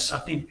success.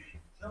 I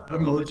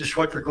don't know just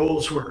what their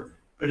goals were,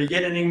 but to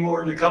get any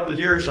more than a couple of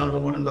years out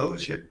of one of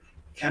those, you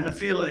kind of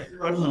feel like you're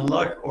running on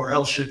luck, or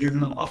else you're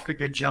doing an awfully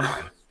good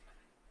job.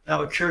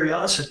 Now,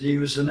 Curiosity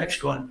was the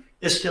next one.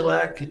 It's still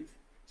active,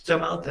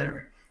 still out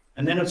there.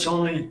 And then it's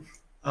only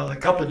a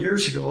couple of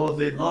years ago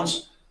they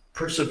launched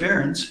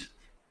Perseverance.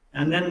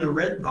 And then the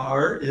red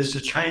bar is the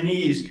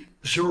Chinese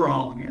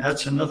Zhurong.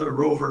 That's another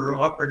rover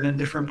operating in a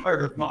different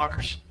part of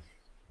Mars.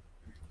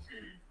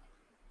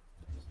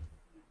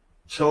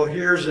 So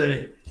here's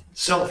a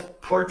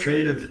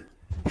self-portrait of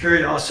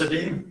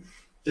Curiosity.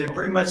 They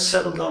pretty much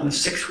settled on a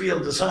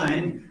 6-wheel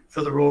design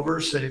for the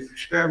rovers. They've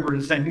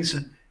experimented things,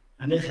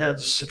 and it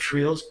has 6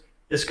 wheels.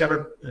 It's got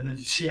and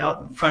you see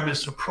out in front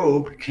is the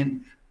probe. It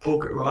can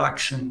poke at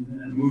rocks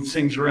and move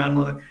things around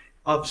with it.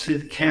 Obviously,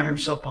 the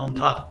camera's up on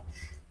top.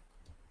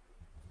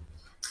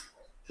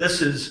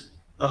 This is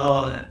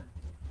the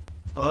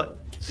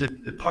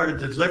part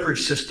of the delivery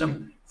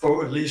system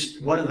for at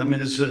least one of them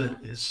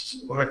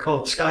is what I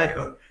call a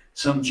skyhook.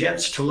 Some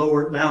jets to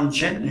lower it down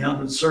gently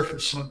onto the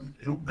surface so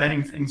they don't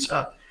bang things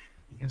up.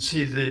 You can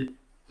see the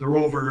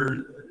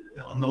rover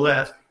on the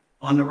left.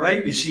 On the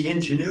right, you see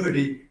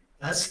Ingenuity.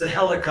 That's the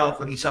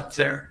helicopter that's up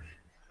there.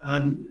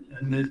 And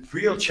the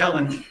real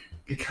challenge,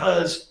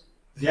 because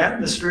the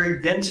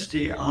atmospheric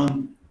density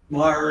on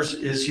Mars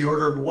is the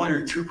order of 1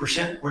 or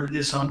 2% what it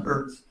is on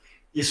Earth.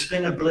 You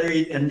spin a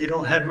blade and you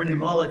don't have many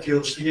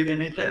molecules to give you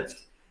any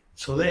lift.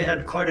 So they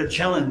had quite a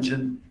challenge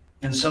in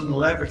some of the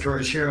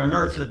laboratories here on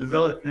Earth to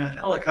develop that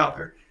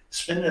helicopter,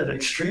 spin it at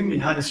extremely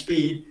high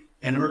speed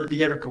in order to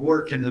get it to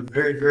work in a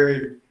very,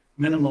 very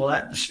minimal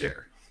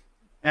atmosphere.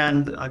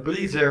 And I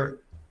believe their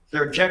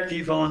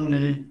objective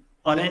on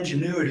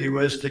Ingenuity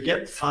was to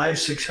get 5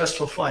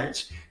 successful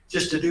flights,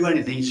 just to do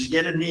anything, just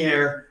get in the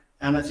air.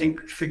 And I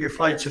think figure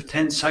flights of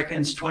 10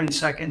 seconds, 20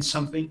 seconds,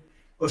 something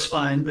was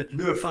fine, but to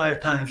do it 5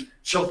 times,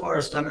 so far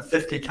it's done it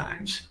 50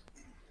 times.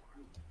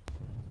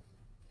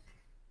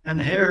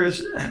 And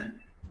here's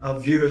a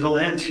view of the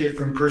landscape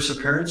from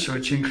Perseverance,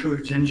 which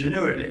includes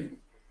Ingenuity.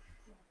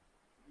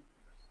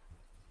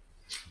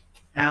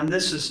 And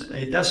this is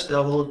a dust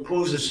devil that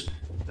poses,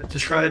 that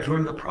describes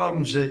one of the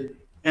problems that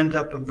end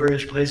up in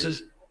various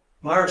places.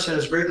 Mars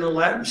has very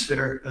little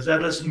atmosphere, but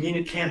that doesn't mean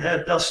it can't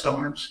have dust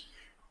storms.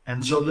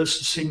 And so this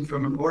is seen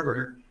from an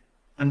orbiter.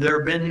 And there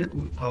have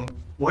been,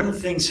 one of the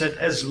things that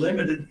has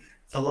limited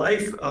the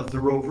life of the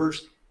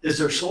rovers is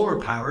they're solar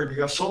powered. They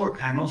got solar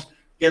panels,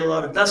 get a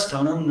lot of dust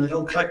on them, and they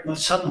don't collect much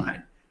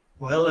sunlight.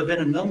 Well, there have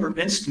been a number of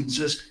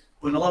instances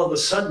when all of a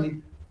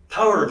sudden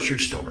power is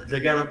restored. They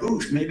got a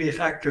boost, maybe a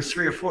factor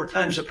 3 or 4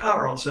 times the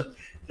power. Also,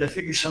 they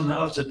figure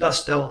somehow it's a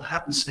dust devil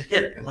happens to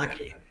hit,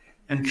 lucky,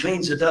 and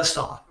cleans the dust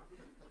off.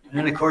 And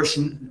then, of course,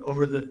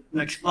 over the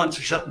next months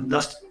or something,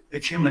 dust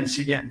accumulates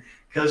again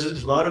because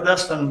there's a lot of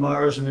dust on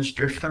Mars and it's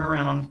drifting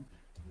around.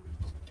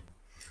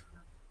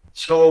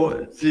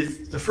 So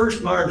the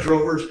first Mars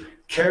rovers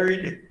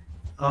carried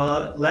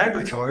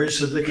laboratories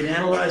so they can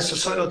analyze the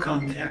soil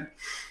content.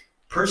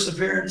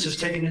 Perseverance is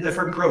taking a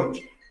different approach.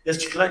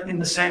 It's collecting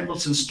the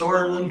samples and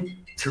storing them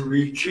to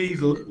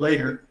retrieve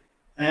later.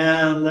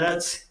 And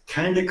that's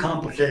kind of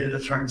complicated,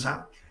 it turns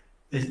out.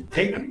 They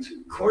take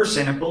core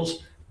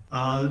samples,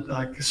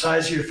 like the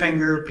size of your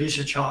finger, a piece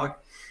of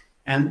chalk,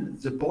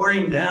 and the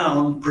boring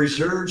down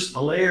preserves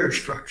the layer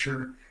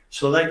structure.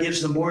 So that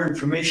gives them more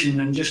information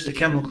than just the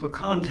chemical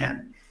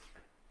content.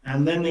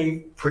 And then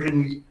they put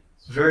in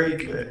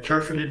very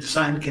carefully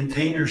designed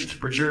containers to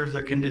preserve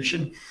the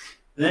condition.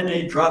 Then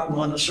they drop them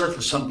on the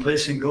surface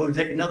someplace and go and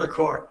take another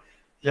core.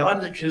 The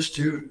object is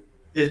to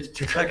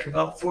collect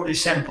about 40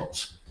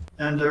 samples,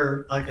 and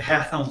they're like a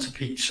 ½ ounce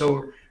apiece.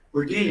 So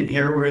we're dealing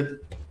here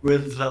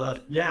with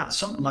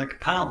something like a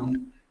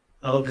pound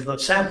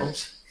of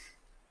samples.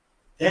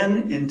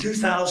 Then in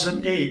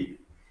 2008,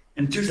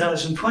 in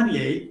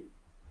 2028,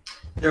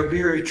 there'll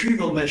be a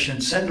retrieval mission.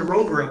 Send a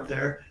rover up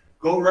there,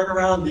 go run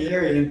around the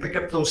area and pick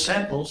up those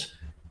samples,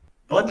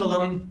 bundle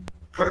them,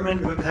 put them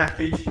into a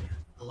package,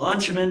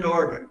 launch them into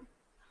orbit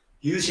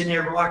using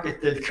a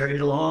rocket they've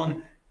carried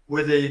along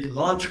with a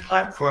launch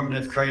platform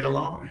they've carried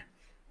along.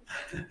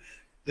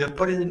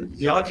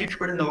 The object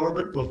put into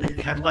orbit will be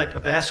kind of like a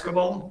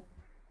basketball.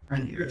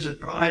 And here's a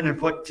drawing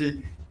of what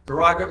the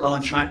rocket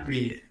launch might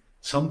be.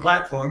 Some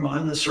platform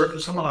on the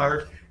surface of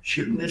Mars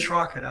shooting this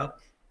rocket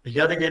up. You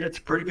got to get it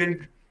to pretty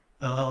good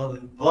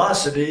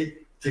velocity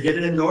to get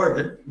it into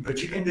orbit,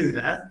 but you can do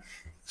that.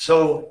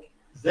 So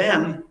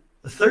then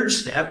the third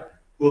step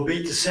will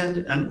be to send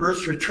an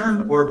Earth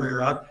return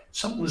orbiter up,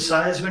 something the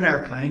size of an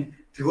airplane,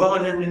 to go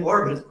out in the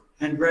orbit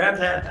and grab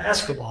that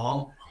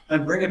basketball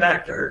and bring it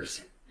back to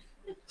Earth.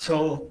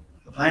 So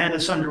the plan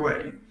is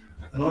underway.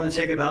 It'll only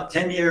take about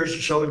 10 years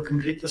or so to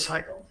complete the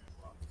cycle.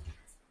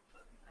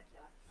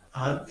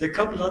 The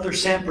couple of other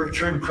sample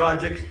return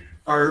projects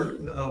are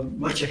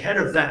much ahead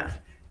of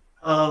that.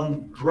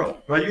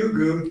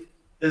 Ryugu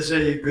is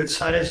a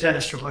good-sized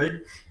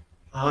asteroid.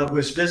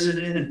 Was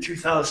visited in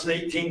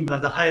 2018 by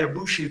the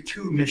Hayabusa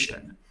 2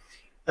 mission.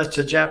 That's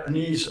a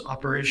Japanese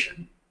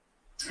operation.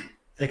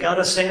 They got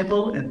a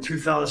sample in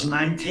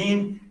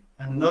 2019,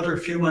 and another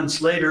few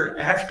months later,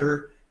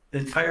 after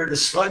they fired a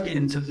slug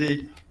into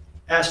the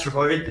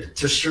asteroid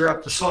to stir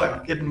up the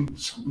soil, give them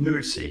something new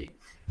to see.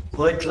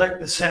 Well, they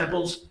collected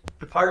samples,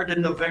 departed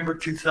in November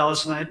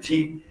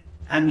 2019,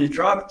 and they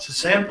dropped the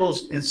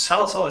samples in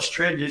South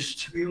Australia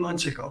just a few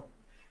months ago.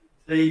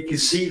 You can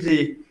see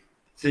the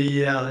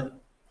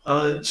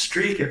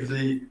streak of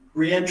the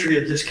re-entry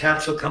of this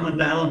capsule coming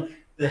down.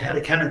 They had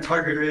a kind of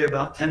target area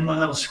about 10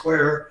 miles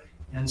square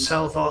in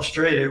South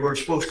Australia where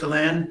it's supposed to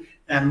land,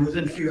 and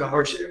within a few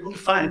hours they were able to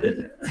find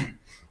it.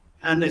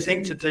 And they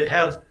think that they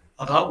have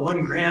about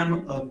 1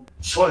 gram of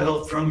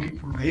soil from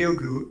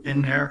Ryukyu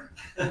in there,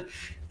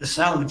 the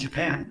south of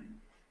Japan.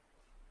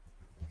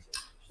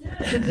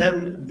 And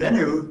then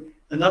Bennu,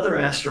 another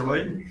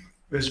asteroid,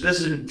 was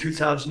visited in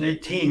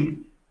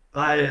 2018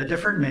 by a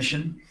different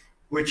mission,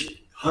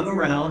 which hung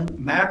around,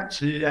 mapped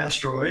the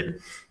asteroid,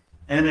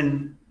 and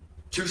in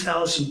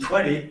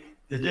 2020,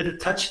 they did a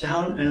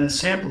touchdown and a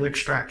sample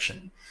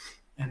extraction.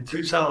 In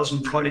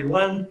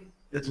 2021,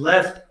 it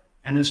left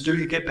and is due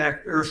to get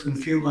back to Earth in a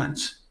few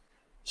months.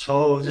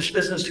 So this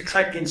business of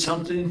collecting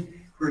something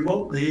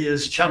remotely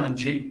is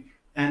challenging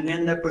and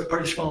end up with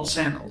pretty small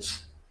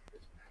samples.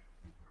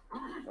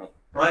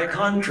 By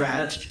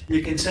contrast,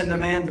 you can send a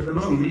man to the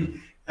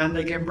moon and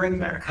they can bring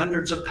back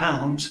hundreds of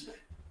pounds.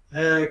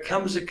 It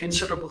comes at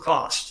considerable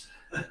cost.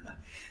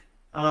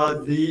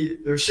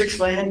 There are 6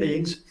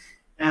 landings,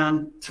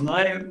 and to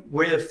my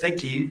way of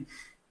thinking,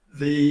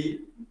 the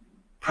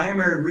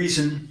primary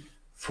reason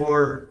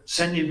for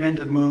sending men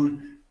to the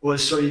moon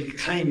was so you could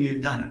claim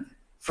you'd done it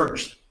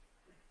first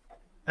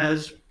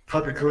as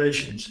public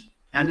relations,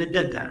 and it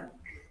did that.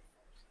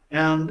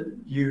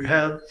 And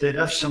they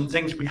left some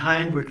things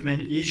behind which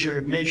made it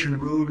easier to measure the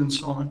moon and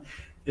so on.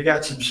 They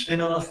got some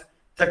spin-off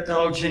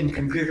technology in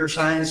computer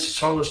science,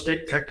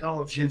 solid-state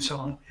technology and so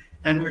on,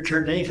 and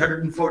returned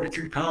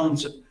 843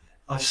 pounds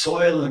of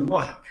soil and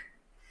rock.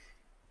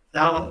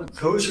 Now,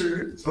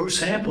 those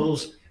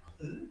samples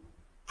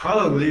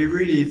probably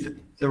really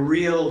the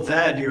real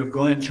value of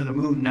going to the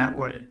moon that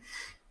way.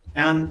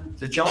 And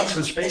the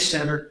Johnson Space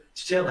Center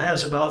still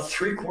has about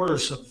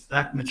 3/4 of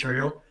that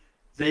material.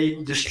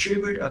 They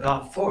distribute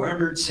about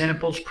 400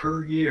 samples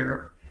per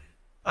year,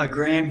 1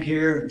 gram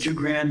here, 2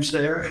 grams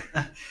there.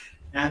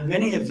 And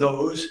many of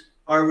those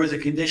are with the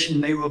condition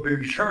they will be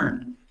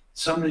returned.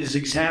 Somebody's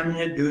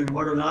examining it, doing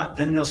what or not,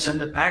 then they'll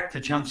send it back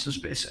to Johnson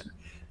Space Center.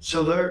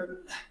 So they're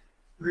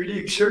really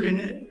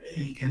exerting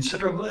a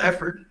considerable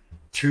effort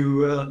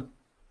to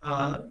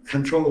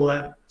control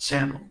that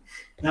sample.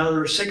 Now, there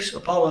were 6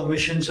 Apollo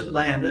missions that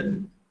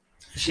landed.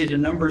 You see the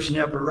numbers in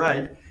the upper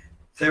right.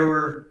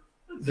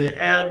 They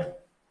had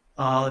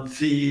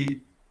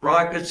the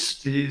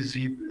rockets,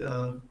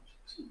 the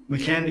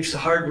mechanics, the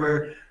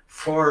hardware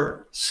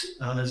for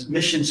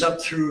missions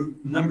up through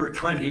number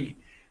 20,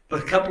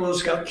 but a couple of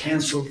those got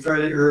canceled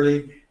fairly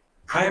early,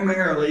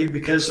 primarily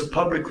because the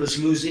public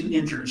was losing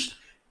interest.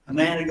 A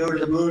man would go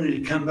to the moon and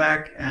he'd come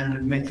back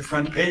and make the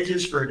front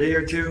pages for a day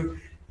or two,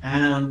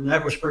 and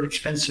that was pretty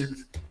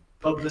expensive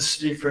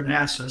publicity for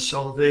NASA,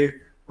 so they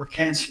were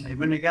canceling.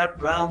 When they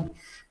got around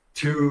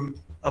to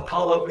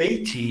Apollo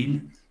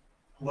 18,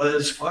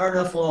 was far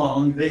enough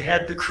along, they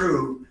had the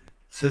crew,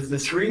 so the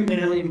 $3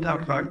 million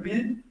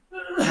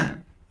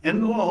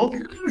involved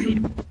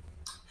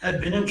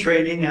had been in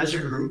training as a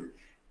group,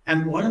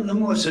 and one of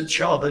them was a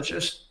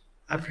geologist.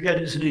 I forget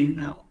his name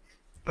now,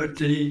 but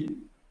the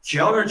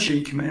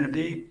geology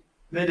community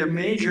made a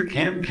major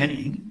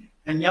campaign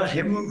and got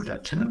him moved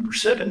up to number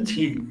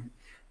 17.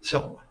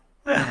 So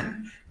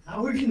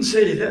now we can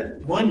say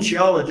that one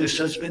geologist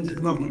has been to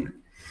the moon,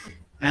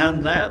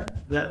 and that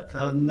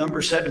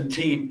number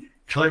 17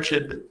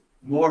 collected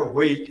more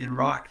weight in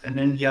rock than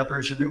any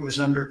others, and it was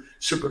under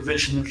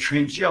supervision of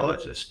trained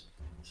geologists.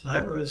 So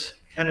that was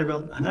kind of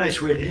a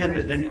nice way to end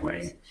it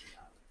anyway.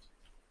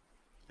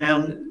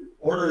 And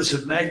orders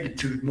of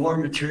magnitude more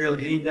material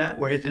gained that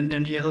way than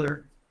any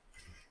other.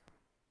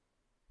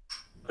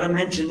 I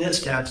mentioned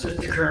this test,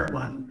 it's the current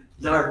one,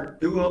 our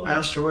dual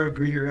asteroid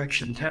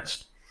redirection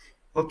test.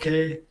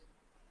 Okay,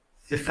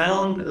 they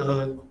found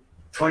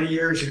 20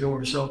 years ago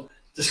or so,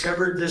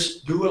 discovered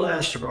this dual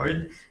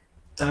asteroid,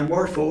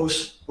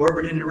 Dimorphos,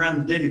 orbiting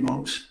around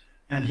Didymos,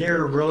 and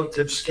here are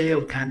relative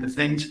scale kind of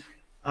things.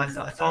 I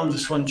found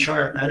this one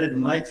chart, and I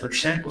didn't like their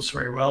samples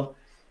very well.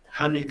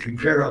 How do you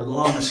compare a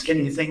long,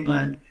 skinny thing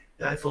like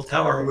the Eiffel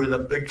Tower with a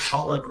big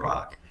solid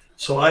rock?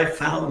 So I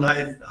found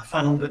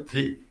that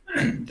the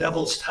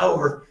Devil's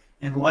Tower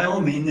in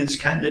Wyoming is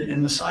kind of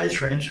in the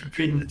size range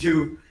between the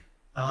two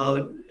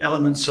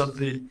elements of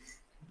the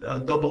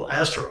double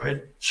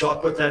asteroid. So I'll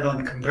put that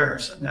on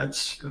comparison.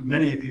 That's,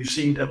 many of you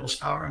seen Devil's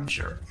Tower, I'm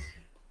sure.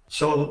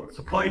 So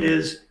the point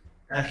is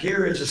that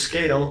here is a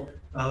scale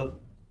of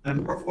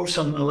Dimorphos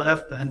on the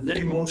left and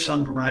Didymos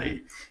on the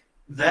right.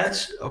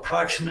 That's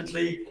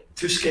approximately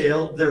to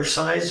scale their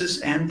sizes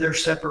and their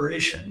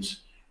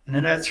separations. And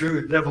then I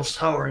threw Devil's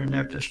Tower in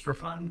there just for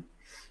fun.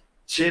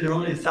 See, they're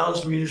only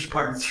 1,000 meters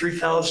apart,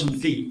 3,000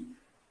 feet,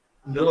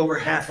 a little over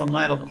half a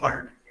mile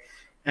apart.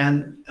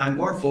 And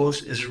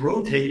Dimorphos is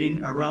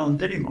rotating around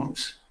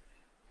Didymos.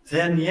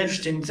 Then the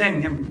interesting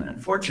thing, and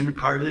unfortunate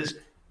part is,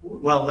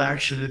 well,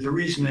 actually, the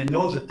reason they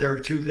know that there are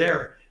two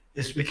there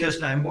is because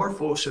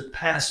Dimorphos had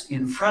passed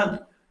in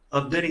front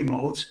of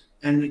Didymos,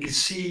 and you can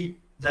see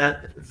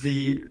that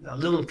the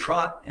little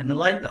trot in the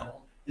light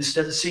level,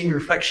 instead of seeing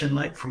reflection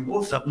light from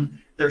both of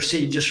them, they're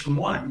seeing just from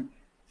one.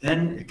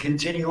 Then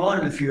continue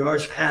on a few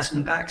hours past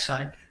the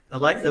backside, the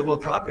light level will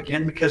drop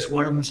again because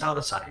one of them is out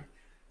of sight.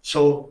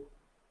 So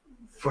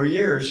for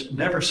years,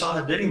 never saw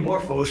it any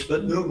Morphos,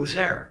 but knew it was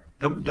there,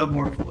 the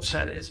Morphos,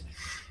 that is.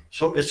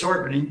 So it's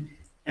orbiting,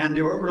 and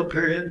the orbital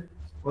period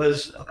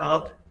was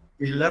about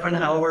 11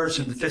 hours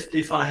and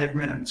 55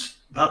 minutes,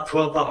 about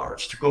 12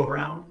 hours to go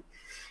around.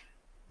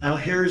 Now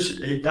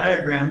here's a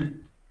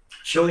diagram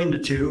showing the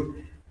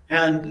two,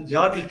 and the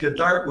object of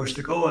DART was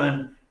to go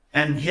in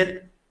and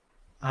hit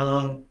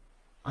Dimorphos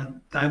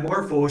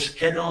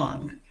head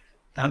on.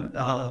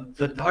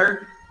 The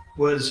DART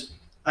was,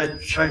 I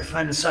tried to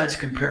find a size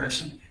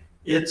comparison.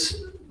 It's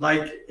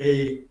like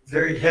a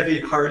very heavy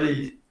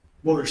Harley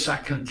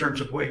motorcycle in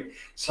terms of weight.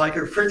 It's like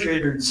a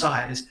refrigerator in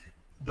size,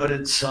 but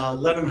it's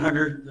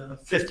 1,100,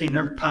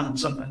 1,500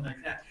 pounds, something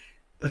like that.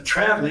 But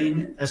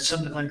traveling at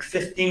something like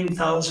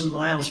 15,000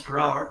 miles per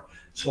hour.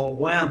 So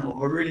wham,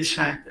 we really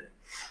smacked it.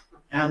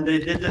 And they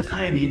did the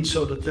timing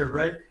so that they're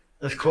right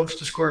as close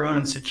to square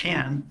on as they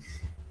can.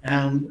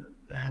 And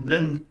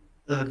then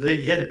they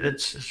hit it.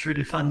 It's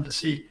really fun to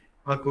see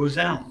what goes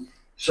down.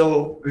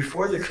 So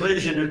before the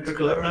collision, it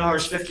took 11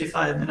 hours,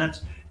 55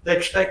 minutes. They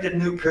expected a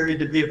new period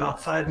to be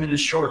about 5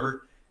 minutes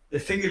shorter. They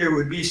figured it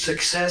would be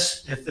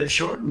success if they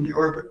shortened the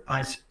orbit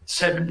by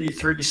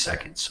 30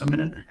 seconds, a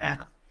minute and a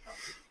half.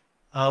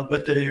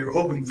 But they were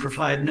hoping for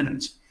 5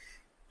 minutes.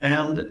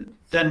 And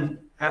then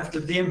after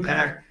the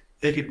impact,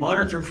 they could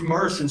monitor from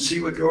Earth and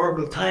see what the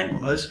orbital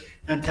time was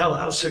and tell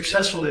how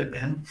successful they'd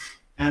been.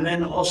 And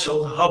then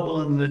also the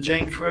Hubble and the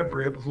James Webb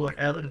were able to look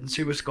at it and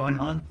see what's going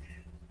on.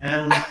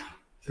 And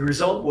the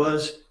result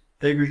was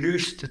they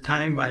reduced the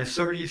time by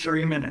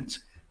 33 minutes,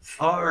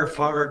 far,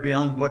 far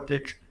beyond what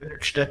they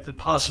expected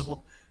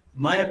possible.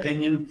 In my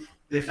opinion,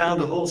 they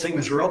found the whole thing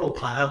was a rubble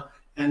pile,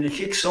 and they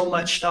kicked so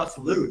much stuff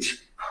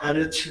loose. And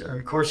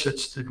of course,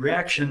 it's the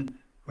reaction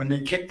when they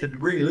kick the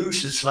debris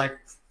loose, it's like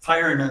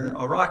firing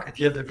a rocket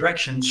the other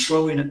direction,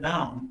 slowing it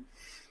down.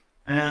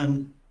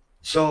 And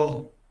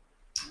so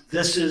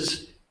this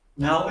is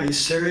now a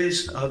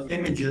series of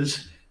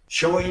images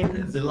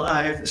showing the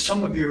live.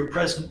 Some of you were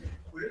present.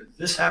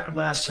 This happened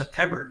last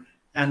September,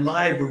 and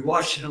live we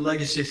watched it in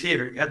Legacy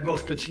Theater. Got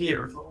both the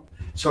theater.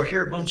 So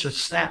here are a bunch of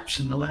snaps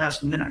in the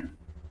last minute.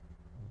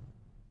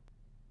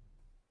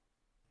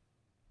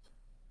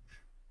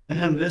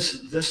 And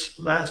there's the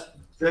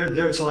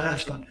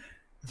last one.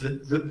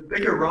 The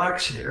bigger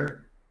rocks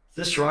here,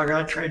 this rock,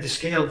 I tried to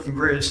scale from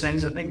various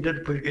things. I think did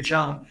a pretty good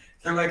job.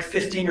 They're like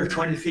 15 or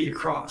 20 feet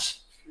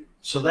across.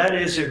 So that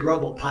is a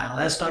rubble pile.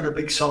 That's not a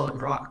big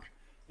solid rock.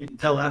 You can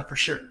tell that for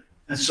sure.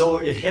 And so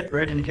it hit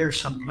right in here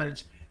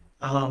someplace.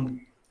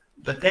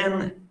 But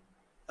then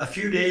a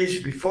few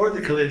days before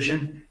the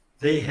collision,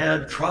 they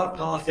had dropped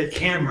off a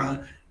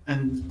camera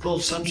and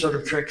pulled some sort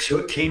of trick. So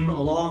it came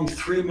along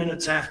 3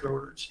 minutes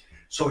afterwards.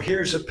 So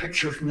here's a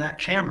picture from that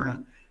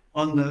camera.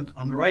 On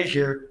the right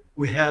here,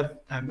 we have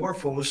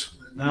Dimorphos.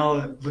 Now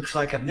it looks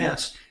like a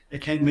mess. They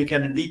can't make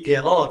any detail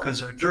at all because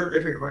there's dirt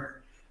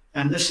everywhere.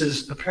 And this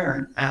is the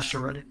parent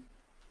asteroid,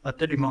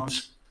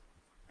 Didymos.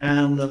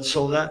 And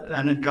so that,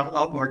 and it got a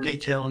lot more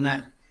detail in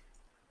that.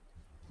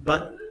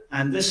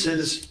 And this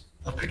is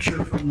a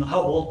picture from the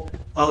Hubble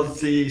of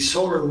the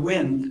solar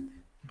wind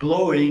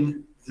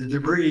blowing the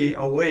debris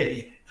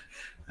away.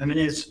 I mean,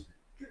 it's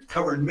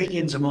covered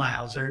millions of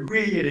miles. They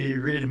really,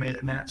 really made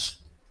a mess,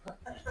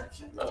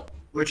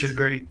 which is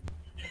great.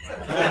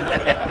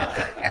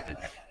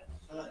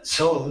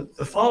 So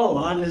the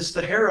follow-on is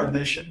the Hera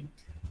mission,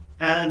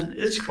 and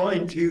it's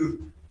going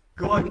to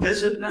go and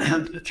visit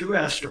the two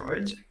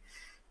asteroids,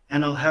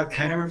 and it'll have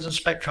cameras and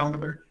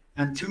spectrometer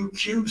and two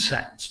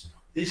CubeSats.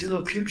 These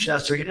little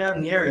CubeSats are get out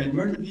in the area, and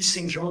remember these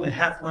things are only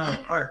half a mile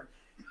apart,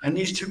 and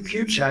these two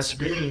CubeSats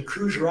will be able to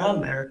cruise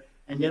around there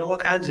and get all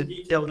kinds of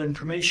detailed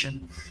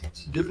information.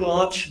 So do the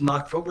launch in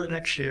October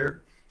next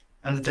year,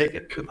 and it'll take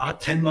it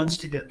about 10 months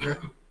to get there.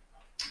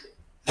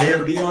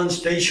 They'll be on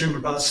station for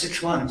about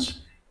 6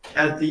 months.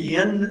 At the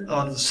end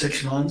of the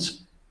 6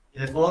 months,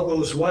 if all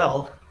goes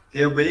well,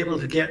 they'll be able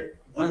to get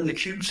one of the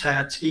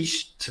CubeSats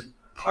each to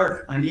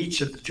park on each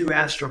of the two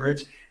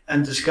asteroids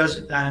and discuss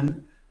it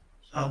and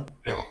I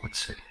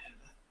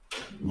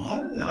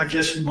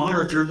guess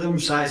monitor them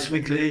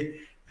seismically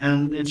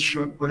and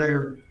instrument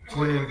whatever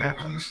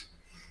happens.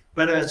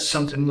 But that's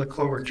something to look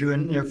forward to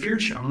in the near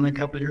future, only a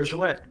couple of years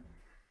away.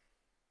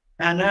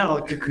 And now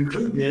to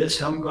conclude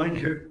this, I'm going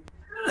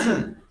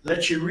to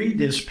let you read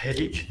this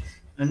page,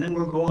 and then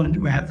we'll go on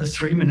to have the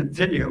 3-minute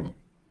video.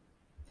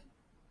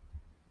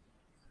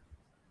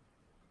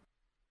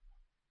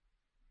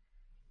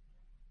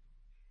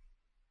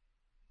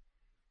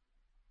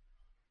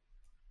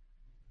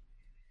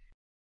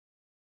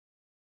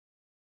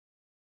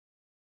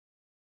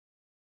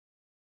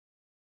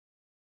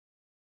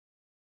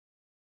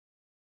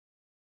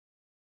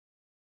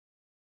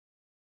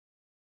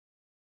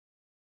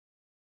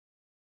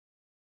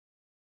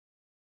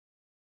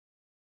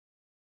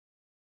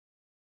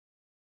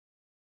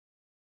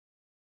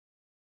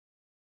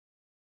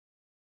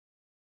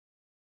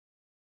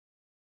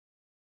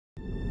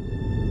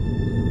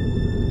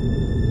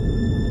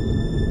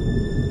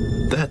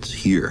 That's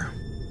here.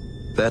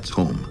 That's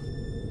home.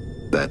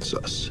 That's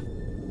us.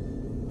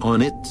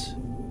 On it,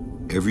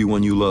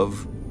 everyone you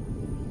love,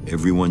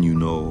 everyone you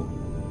know,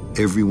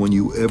 everyone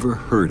you ever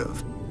heard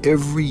of,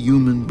 every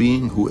human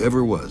being who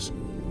ever was,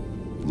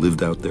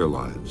 lived out their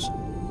lives.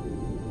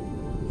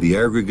 The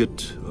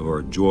aggregate of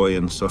our joy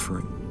and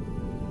suffering,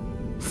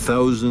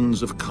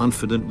 thousands of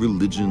confident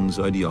religions,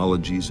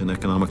 ideologies, and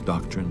economic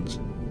doctrines,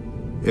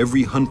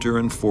 every hunter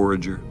and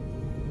forager,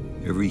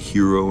 every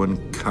hero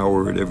and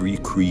coward, every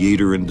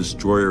creator and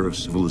destroyer of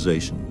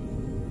civilization,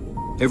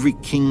 every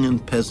king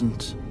and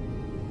peasant,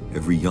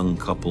 every young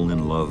couple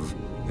in love,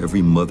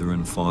 every mother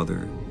and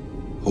father,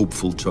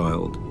 hopeful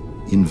child,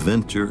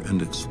 inventor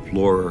and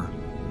explorer,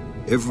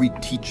 every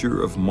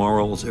teacher of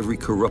morals, every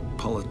corrupt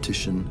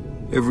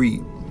politician, every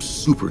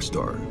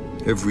superstar,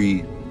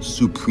 every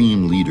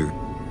supreme leader,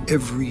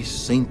 every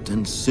saint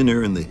and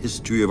sinner in the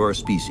history of our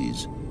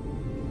species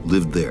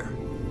lived there,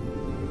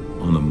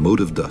 on a mote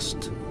of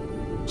dust,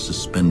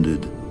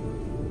 suspended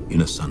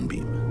in a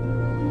sunbeam.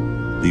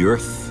 The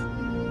Earth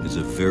is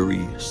a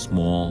very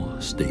small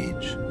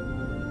stage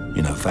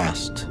in a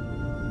vast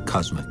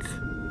cosmic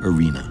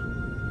arena.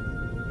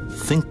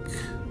 Think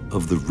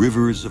of the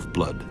rivers of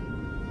blood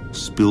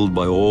spilled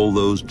by all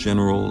those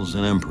generals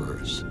and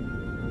emperors,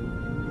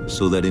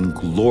 so that in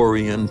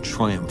glory and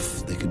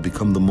triumph they could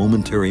become the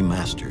momentary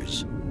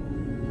masters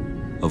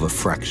of a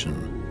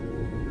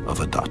fraction of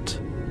a dot.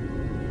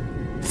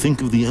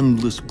 Think of the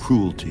endless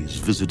cruelties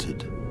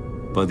visited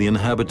by the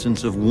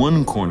inhabitants of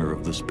one corner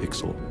of this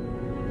pixel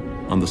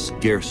on the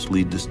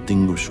scarcely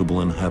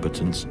distinguishable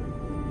inhabitants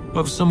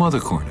of some other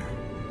corner.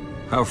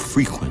 How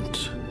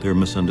frequent their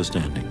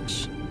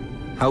misunderstandings,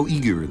 how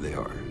eager they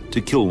are to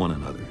kill one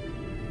another,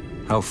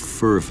 how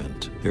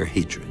fervent their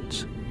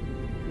hatreds.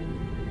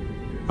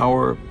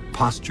 Our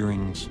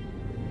posturings,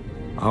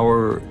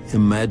 our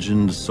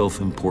imagined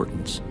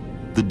self-importance,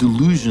 the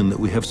delusion that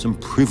we have some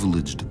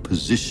privileged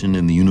position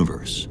in the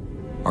universe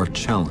are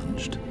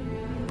challenged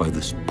by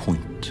this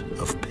point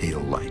of pale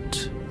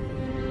light.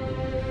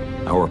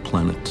 Our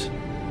planet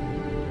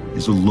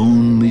is a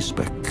lonely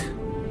speck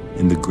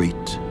in the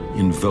great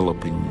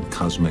enveloping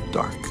cosmic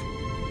dark.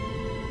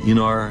 In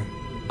our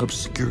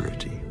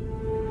obscurity,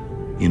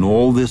 in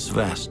all this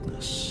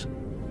vastness,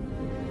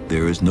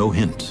 there is no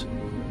hint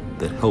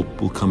that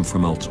help will come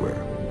from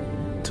elsewhere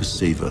to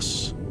save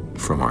us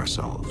from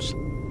ourselves.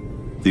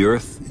 The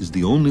Earth is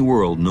the only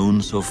world known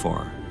so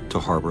far to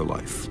harbor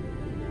life.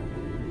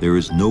 There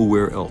is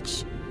nowhere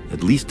else,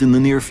 at least in the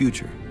near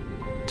future,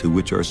 to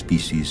which our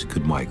species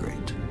could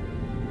migrate.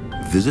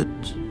 Visit?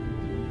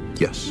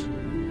 Yes.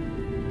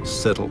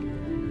 Settle?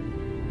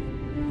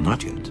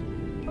 Not yet.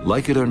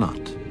 Like it or not,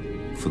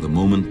 for the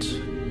moment,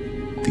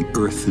 the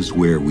Earth is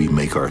where we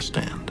make our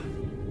stand.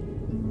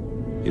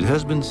 It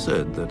has been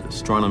said that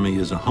astronomy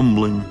is a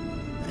humbling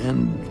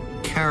and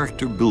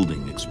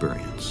character-building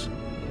experience.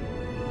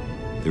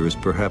 There is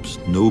perhaps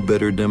no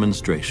better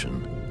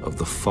demonstration of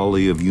the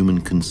folly of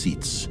human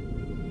conceits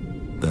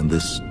than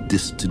this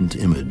distant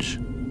image.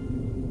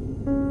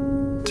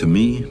 To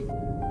me,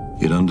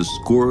 it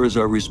underscores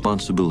our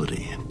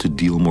responsibility to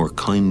deal more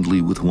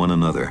kindly with one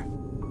another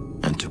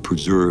and to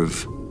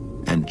preserve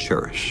and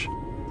cherish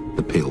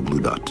the pale blue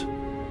dot,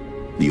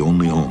 the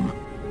only home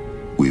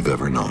we've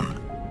ever known.